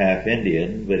more than half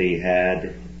Indian, but he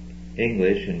had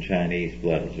English and Chinese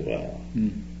blood as well.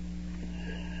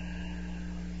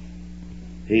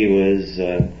 He was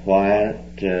a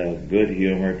quiet,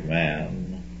 good-humored man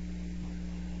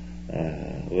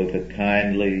with a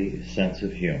kindly sense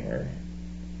of humor,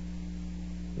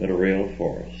 but a real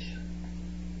force.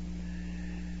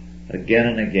 Again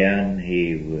and again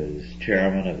he was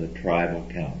chairman of the tribal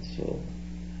council.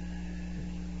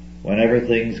 Whenever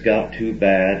things got too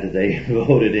bad, they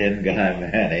voted in Guy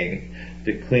Manning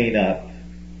to clean up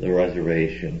the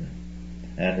reservation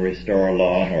and restore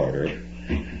law and order.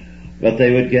 But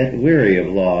they would get weary of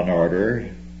law and order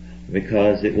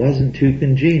because it wasn't too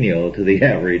congenial to the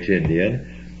average Indian,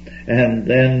 and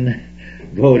then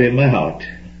vote him out.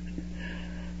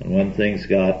 And when things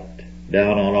got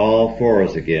down on all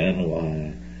fours again,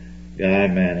 why, Guy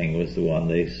Manning was the one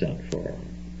they sent for.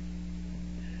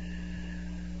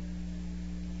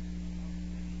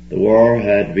 The war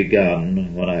had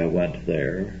begun when I went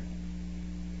there,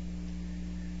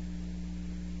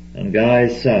 and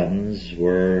Guy's sons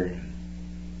were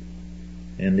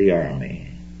in the army.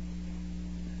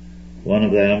 One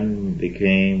of them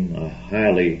became a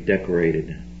highly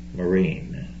decorated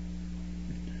Marine.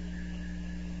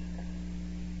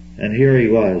 And here he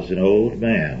was, an old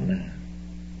man,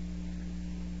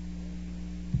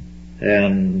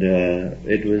 and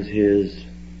it was his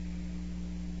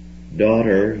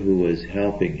daughter who was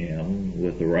helping him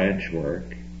with the ranch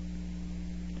work.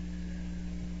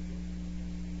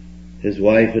 His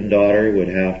wife and daughter would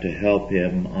have to help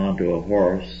him onto a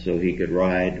horse so he could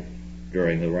ride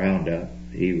during the roundup.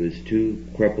 He was too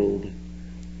crippled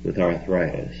with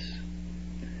arthritis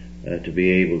to be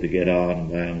able to get on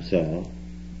by himself.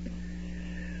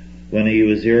 When he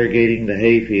was irrigating the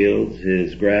hay fields,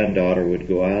 his granddaughter would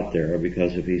go out there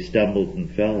because if he stumbled and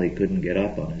fell, he couldn't get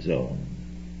up on his own.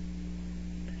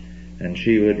 And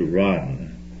she would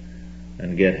run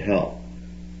and get help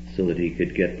so that he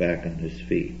could get back on his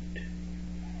feet.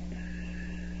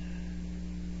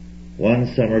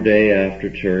 One summer day after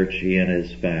church, he and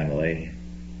his family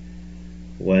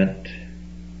went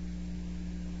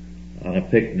on a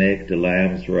picnic to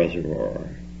Lamb's Reservoir.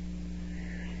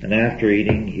 And after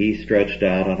eating, he stretched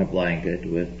out on a blanket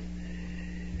with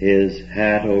his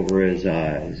hat over his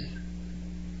eyes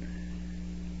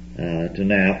to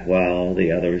nap while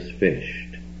the others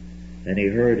fished. And he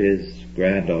heard his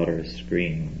granddaughter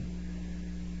scream,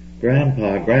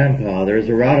 "Grandpa, Grandpa, there's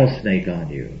a rattlesnake on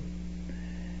you."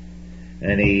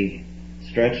 And he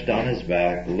stretched on his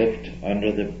back, looked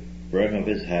under the brim of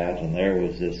his hat, and there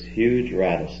was this huge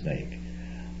rattlesnake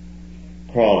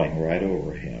crawling right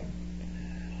over him.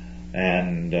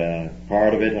 And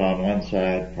part of it on one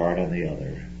side, part on the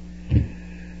other.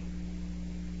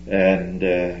 And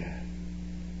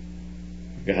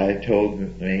Guy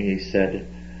told me, he said,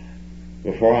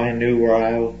 before I knew where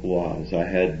I was, I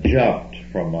had jumped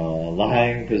from a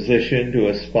lying position to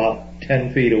a spot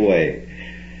 10 feet away.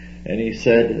 And he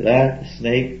said, that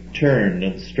snake turned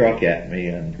and struck at me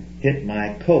and hit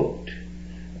my coat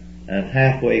and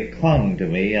halfway clung to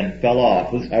me and fell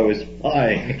off as I was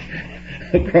flying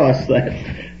across that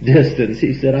distance.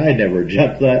 He said, I never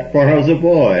jumped that far as a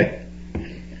boy.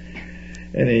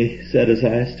 And he said, as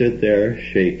I stood there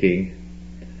shaking,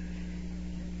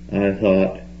 I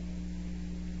thought,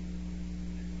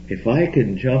 if I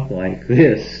can jump like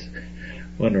this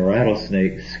when a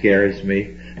rattlesnake scares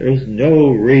me, there's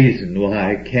no reason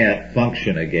why I can't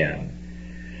function again.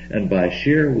 And by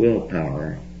sheer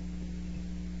willpower,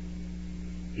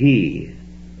 he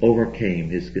overcame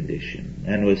his condition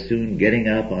and was soon getting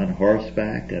up on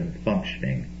horseback and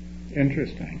functioning.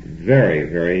 Interesting. Very,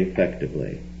 very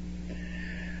effectively.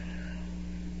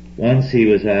 Once he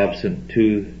was absent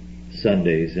 2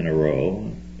 Sundays in a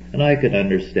row, and I could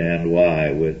understand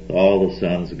why. With all the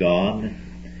sons gone,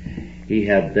 he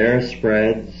had their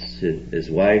spreads, his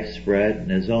wife's spread,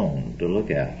 and his own to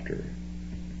look after,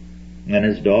 and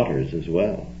his daughters as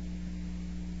well.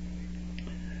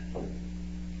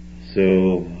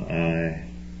 So I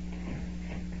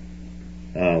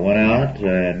went out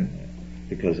and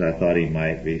because I thought he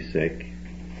might be sick.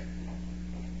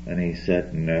 And he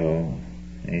said no.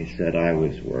 And he said I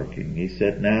was working. He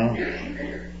said, now,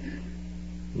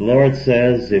 the Lord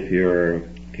says if your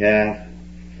calf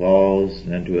falls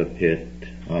into a pit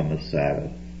on the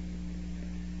Sabbath,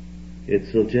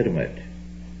 it's legitimate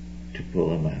to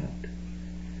pull him out.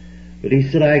 But he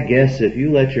said, I guess if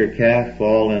you let your calf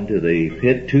fall into the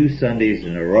pit 2 Sundays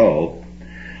in a row,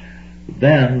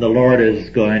 then the Lord is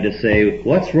going to say,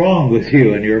 what's wrong with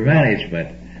you and your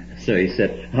management? So he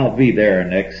said, I'll be there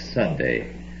next Sunday.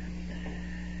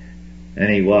 And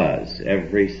he was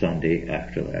every Sunday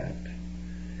after that.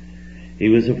 He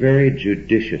was a very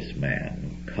judicious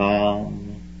man,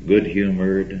 calm,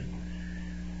 good-humored,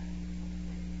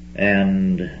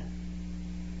 and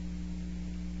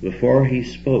before he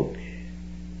spoke,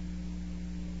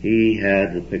 he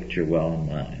had the picture well in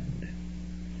mind.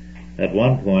 At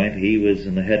one point, he was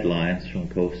in the headlines from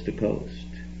coast to coast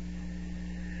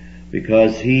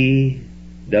because he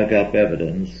dug up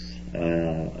evidence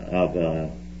of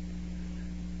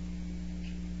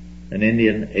an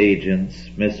Indian agent's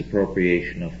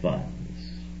misappropriation of funds.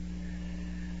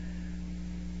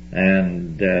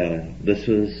 And this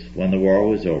was when the war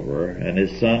was over, and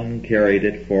his son carried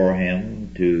it for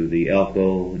him to the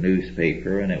Elko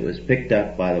newspaper, and it was picked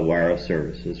up by the wire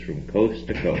services from coast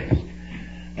to coast,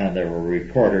 and there were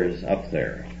reporters up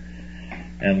there.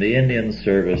 And the Indian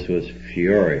service was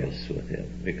furious with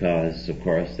him because, of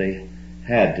course, they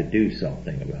had to do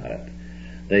something about it.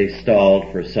 They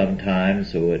stalled for some time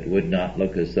so it would not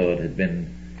look as though it had been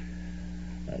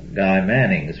Guy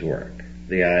Manning's work.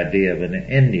 The idea of an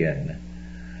Indian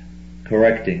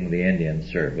correcting the Indian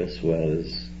service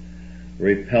was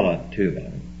repellent to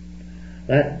them.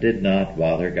 That did not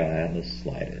bother Guy on the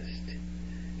slightest.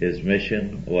 His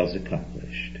mission was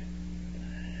accomplished.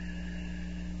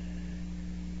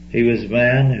 He was a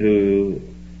man who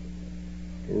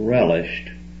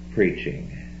relished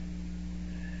preaching.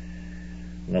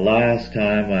 The last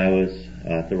time I was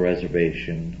at the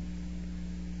reservation,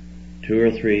 2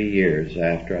 or 3 years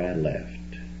after I left,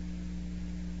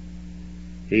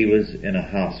 he was in a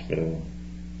hospital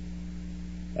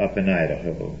up in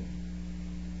Idaho.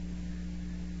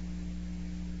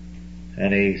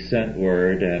 And he sent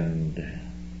word and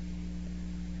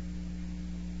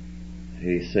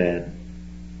he said,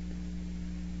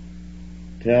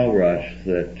 tell Rush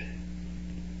that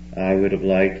I would have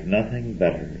liked nothing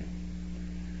better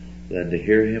than to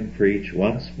hear him preach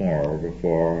once more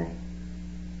before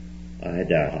I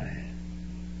die.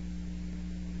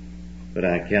 But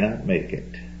I cannot make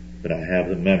it, but I have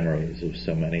the memories of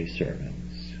so many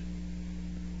sermons.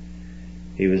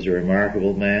 He was a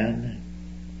remarkable man.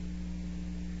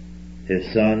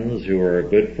 His sons, who were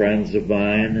good friends of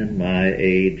mine and my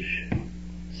age,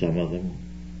 some of them,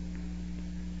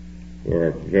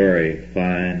 were very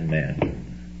fine men.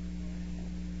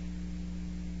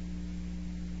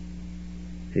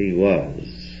 He was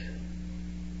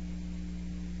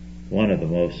one of the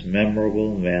most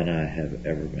memorable men I have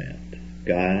ever met.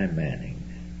 Guy Manning,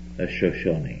 a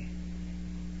Shoshone.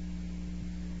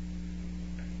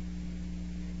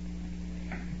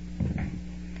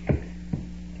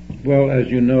 Well, as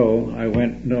you know, I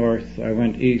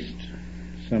went east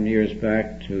some years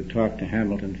back to talk to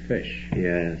Hamilton Fish.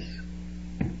 Yes.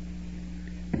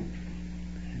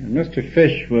 And Mr.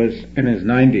 Fish was in his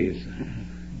 90s,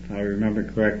 if I remember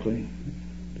correctly,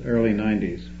 early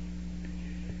 90s.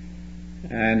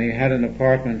 And he had an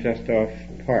apartment just off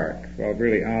Park, well,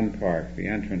 really on Park. The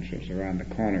entrance was around the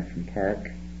corner from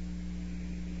Park.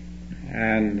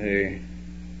 And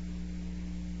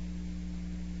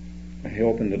he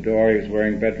opened the door. He was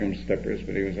wearing bedroom slippers,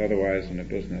 but he was otherwise in a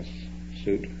business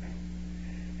suit.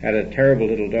 Had a terrible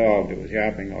little dog that was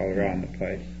yapping all around the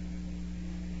place.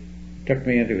 Took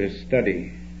me into his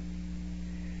study,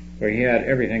 where he had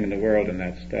everything in the world in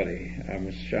that study.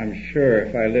 I'm sure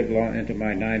if I live long into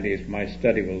my 90s, my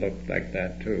study will look like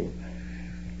that too.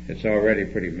 It's already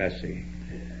pretty messy.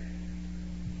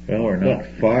 Well, we're not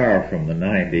far from the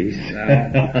 90s.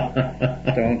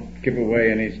 Now, don't give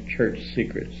away any church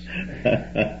secrets.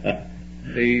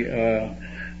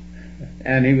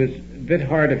 And he was a bit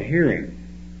hard of hearing,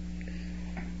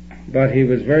 but he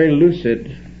was very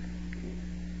lucid,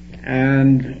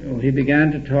 and he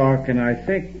began to talk, and I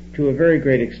think to a very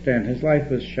great extent his life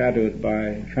was shadowed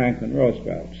by Franklin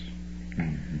Roosevelt's.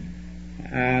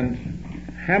 And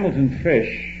Hamilton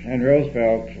Fish and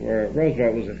Roosevelt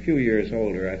was a few years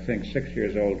older, I think 6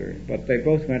 years older, but they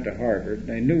both went to Harvard.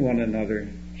 They knew one another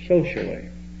socially.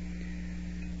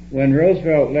 When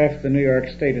Roosevelt left the New York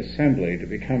State Assembly to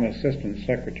become Assistant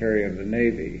Secretary of the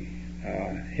Navy,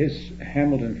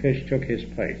 Hamilton Fish took his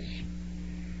place.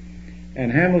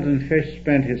 And Hamilton Fish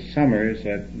spent his summers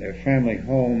at their family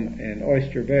home in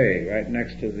Oyster Bay, right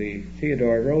next to the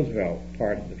Theodore Roosevelt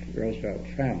part of the Roosevelt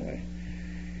family.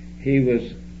 He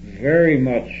was very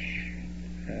much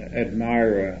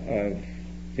admirer of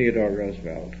Theodore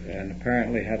Roosevelt, and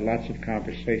apparently had lots of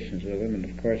conversations with him, and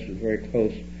of course was very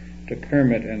close to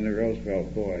Kermit and the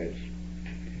Roosevelt boys.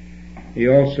 He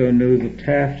also knew the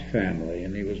Taft family,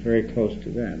 and he was very close to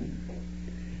them.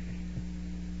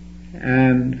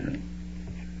 And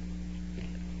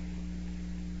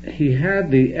he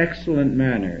had the excellent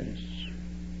manners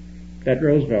that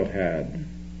Roosevelt had,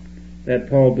 that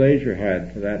Paul Blazier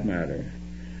had, for that matter.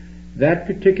 That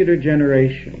particular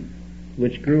generation,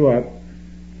 which grew up,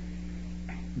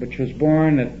 which was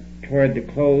born toward the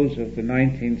close of the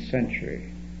 19th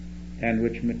century, and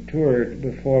which matured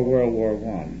before World War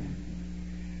I,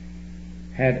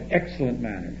 had excellent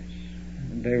manners.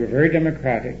 They were very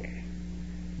democratic.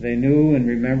 They knew and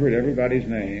remembered everybody's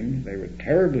name. They were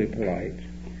terribly polite.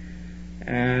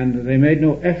 And they made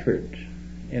no effort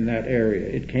in that area.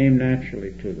 It came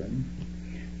naturally to them.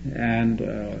 And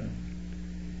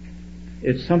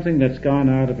it's something that's gone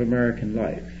out of American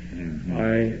life.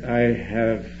 Mm-hmm. I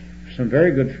have some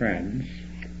very good friends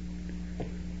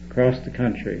across the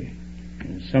country,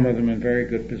 and some of them in very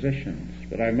good positions.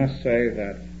 But I must say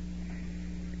that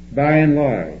by and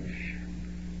large,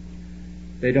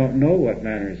 they don't know what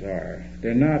manners are.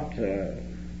 They're not,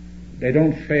 they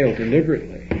don't fail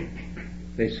deliberately.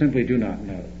 They simply do not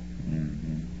know.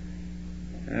 Mm-hmm.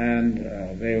 And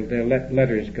they'll let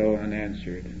letters go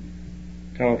unanswered,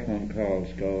 telephone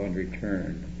calls go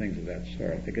unreturned, things of that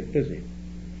sort. They get busy.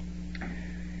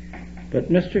 But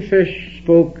Mr. Fish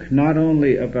spoke not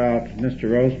only about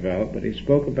Mr. Roosevelt, but he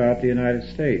spoke about the United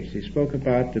States. He spoke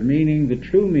about the meaning, the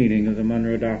true meaning of the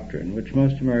Monroe Doctrine, which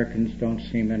most Americans don't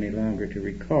seem any longer to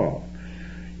recall.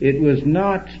 It was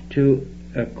not to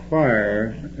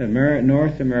acquire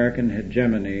North American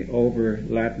hegemony over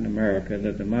Latin America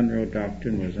that the Monroe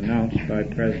Doctrine was announced by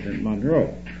President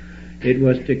Monroe. It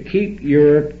was to keep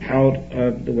Europe out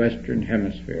of the Western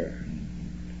Hemisphere,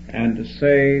 and to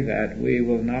say that we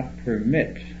will not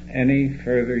permit any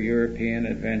further European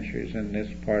adventures in this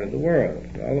part of the world.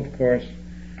 Well, of course,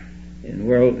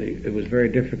 it was very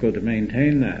difficult to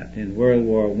maintain that. In World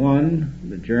War I,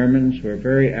 the Germans were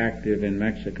very active in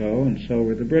Mexico, and so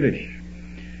were the British.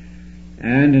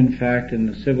 And in fact, in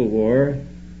the Civil War,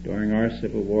 during our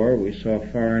Civil War, we saw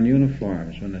foreign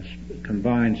uniforms when the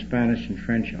combined Spanish and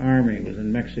French army was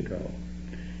in Mexico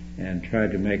and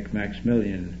tried to make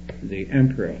Maximilian the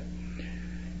emperor.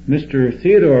 Mr.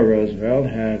 Theodore Roosevelt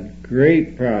had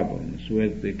great problems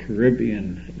with the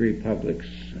Caribbean republics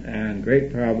and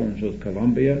great problems with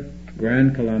Colombia,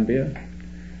 Gran Colombia,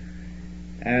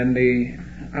 and the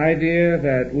idea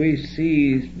that we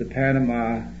seized the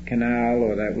Panama Canal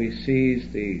or that we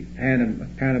seized the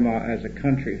Panama as a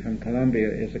country from Colombia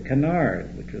is a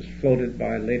canard which was floated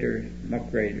by later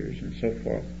muckrakers and so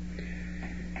forth.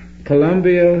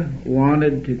 Colombia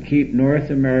wanted to keep North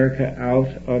America out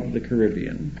of the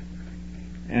Caribbean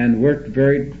and worked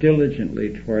very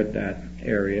diligently toward that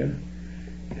area,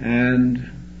 and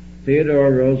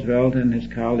Theodore Roosevelt and his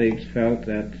colleagues felt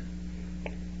that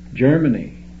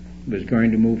Germany was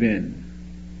going to move in.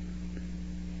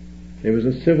 There was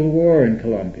a civil war in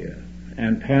Colombia,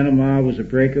 and Panama was a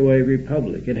breakaway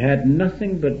republic. It had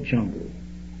nothing but jungle.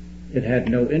 It had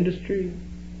no industry.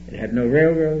 It had no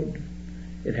railroad.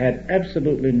 It had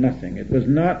absolutely nothing. It was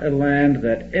not a land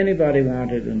that anybody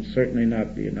wanted, and certainly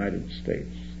not the United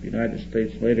States. The United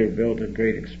States later built at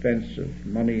great expense of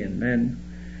money and men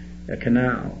a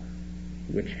canal,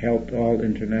 which helped all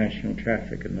international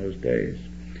traffic in those days.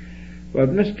 But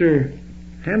Mr.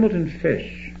 Hamilton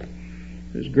Fish,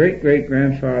 whose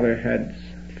great-great-grandfather had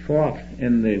fought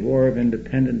in the War of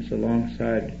Independence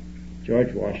alongside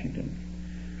George Washington,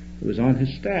 who was on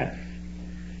his staff,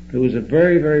 who was a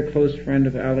very, very close friend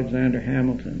of Alexander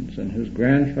Hamilton's, and whose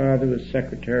grandfather was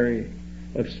Secretary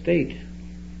of State,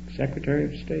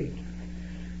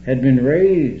 had been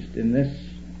raised in this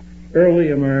early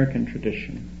American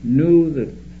tradition, knew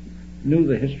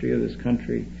the history of this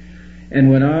country, and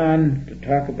went on to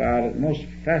talk about it in the most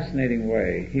fascinating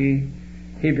way.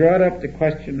 He brought up the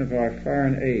question of our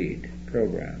foreign aid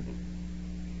program.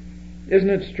 Isn't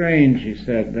it strange, he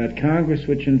said, that Congress,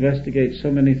 which investigates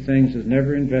so many things, has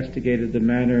never investigated the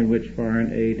manner in which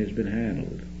foreign aid has been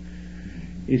handled?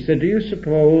 He said, do you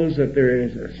suppose that there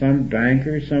is some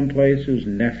banker someplace whose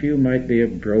nephew might be a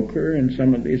broker in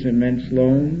some of these immense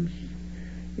loans?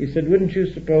 He said, wouldn't you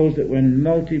suppose that when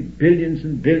multi-billions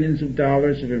and billions of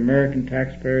dollars of American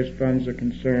taxpayers' funds are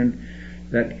concerned,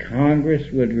 that Congress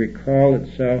would recall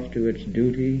itself to its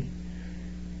duty?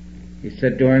 He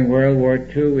said during World War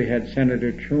II we had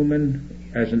Senator Truman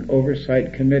as an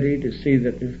oversight committee to see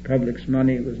that the public's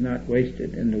money was not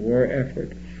wasted in the war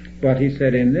effort. But he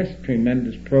said in this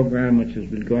tremendous program, which has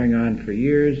been going on for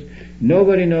years,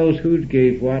 nobody knows who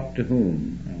gave what to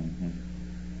whom.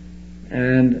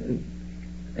 And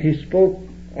he spoke,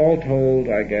 all told,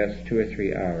 I guess, 2 or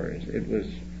 3 hours. It was,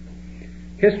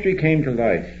 history came to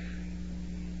life.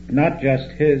 Not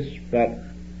just his, but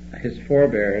his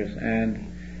forebears. And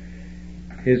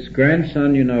his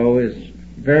grandson, you know, is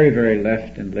very, very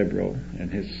left and liberal.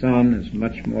 And his son is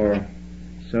much more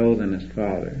so than his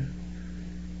father.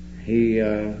 He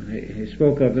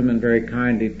spoke of them in very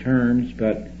kindly terms,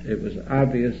 but it was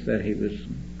obvious that he was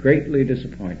greatly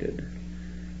disappointed,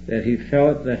 that he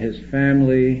felt that his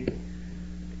family,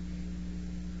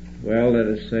 well, let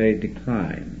us say,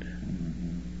 declined.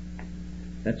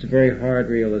 That's a very hard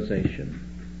realization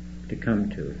to come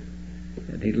to,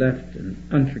 and he left an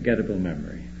unforgettable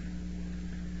memory.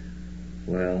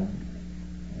 Well,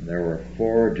 there were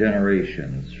 4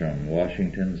 generations from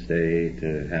Washington's day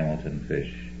to Hamilton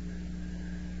Fish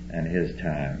and his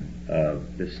time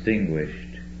of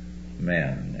distinguished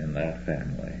men in that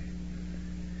family.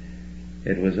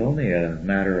 It was only a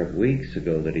matter of weeks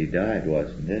ago that he died,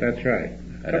 wasn't it? That's right.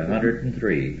 At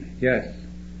 103. Yes.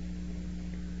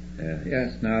 Yes.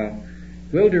 Yes. Now,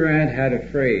 Will Durant had a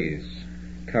phrase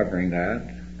covering that,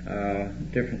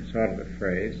 different sort of a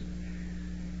phrase.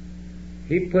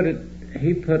 He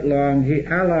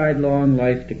allied long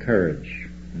life to courage.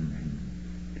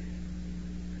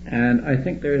 And I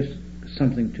think there's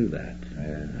something to that.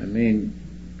 Yes. I mean,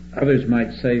 others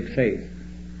might say faith,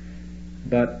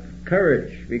 but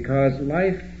courage, because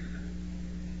life,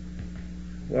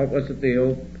 what was it the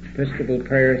old Episcopal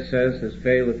prayer says, this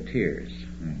vale of tears,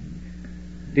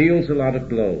 deals a lot of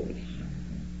blows.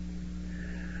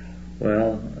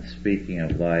 Well, speaking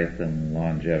of life and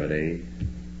longevity,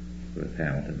 with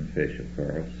Hamilton Fish, of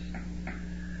course,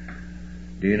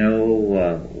 do you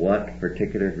know what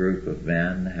particular group of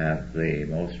men have the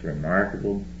most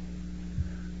remarkable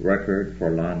record for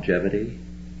longevity?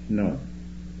 No.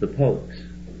 The popes.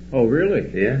 Oh, really?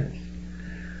 Yes.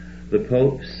 The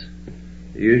popes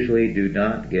usually do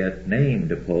not get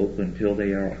named a pope until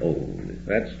they are old.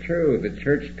 That's true. The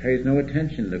church pays no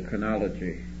attention to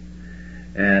chronology.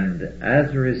 And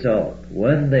as a result,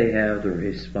 when they have the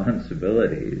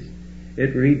responsibilities,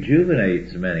 it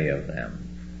rejuvenates many of them.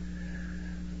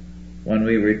 When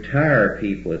we retire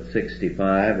people at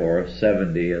 65 or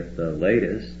 70 at the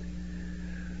latest,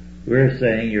 we're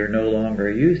saying you're no longer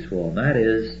useful, and that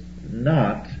is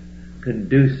not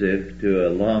conducive to a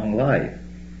long life.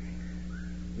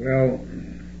 Well,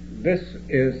 this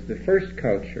is the first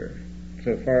culture,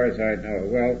 so far as I know.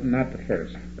 Well, not the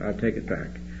first. I'll take it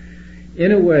back.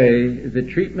 In a way, the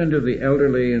treatment of the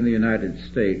elderly in the United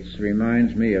States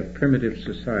reminds me of primitive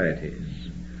societies.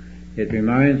 It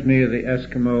reminds me of the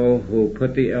Eskimo who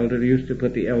used to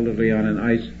put the elderly on an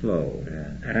ice floe,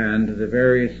 and the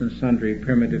various and sundry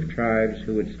primitive tribes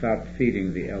who would stop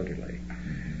feeding the elderly.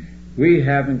 We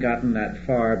haven't gotten that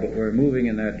far, but we're moving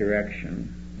in that direction.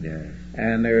 Yes.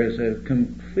 And there is a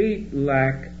complete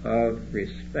lack of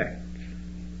respect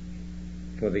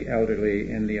for the elderly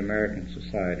in the American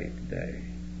society today.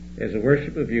 There's a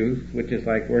worship of youth, which is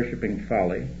like worshiping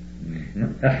folly,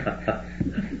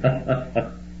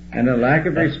 and a lack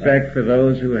of respect for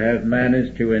those who have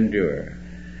managed to endure.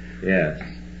 Yes.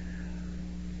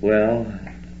 Well,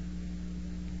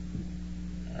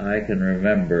 I can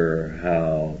remember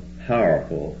how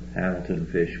powerful Hamilton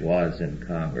Fish was in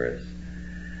Congress.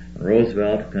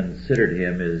 Roosevelt considered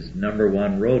him his number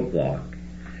 1 roadblock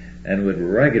and would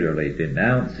regularly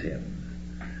denounce him.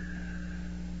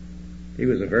 He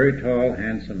was a very tall,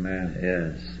 handsome man.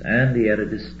 Yes, and he had a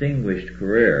distinguished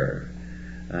career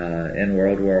in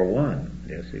World War I.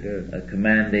 Yes, he did.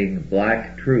 Commanding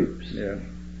black troops. Yeah.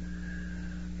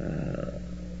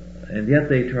 And yet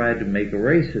they tried to make a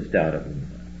racist out of him.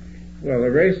 Well, a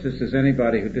racist is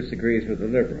anybody who disagrees with a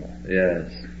liberal.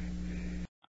 Yes.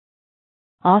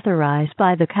 Authorized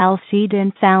by the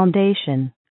Chalcedon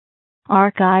Foundation.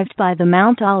 Archived by the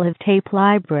Mount Olive Tape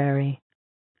Library.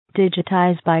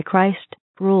 Digitized by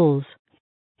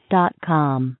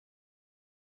ChristRules.com.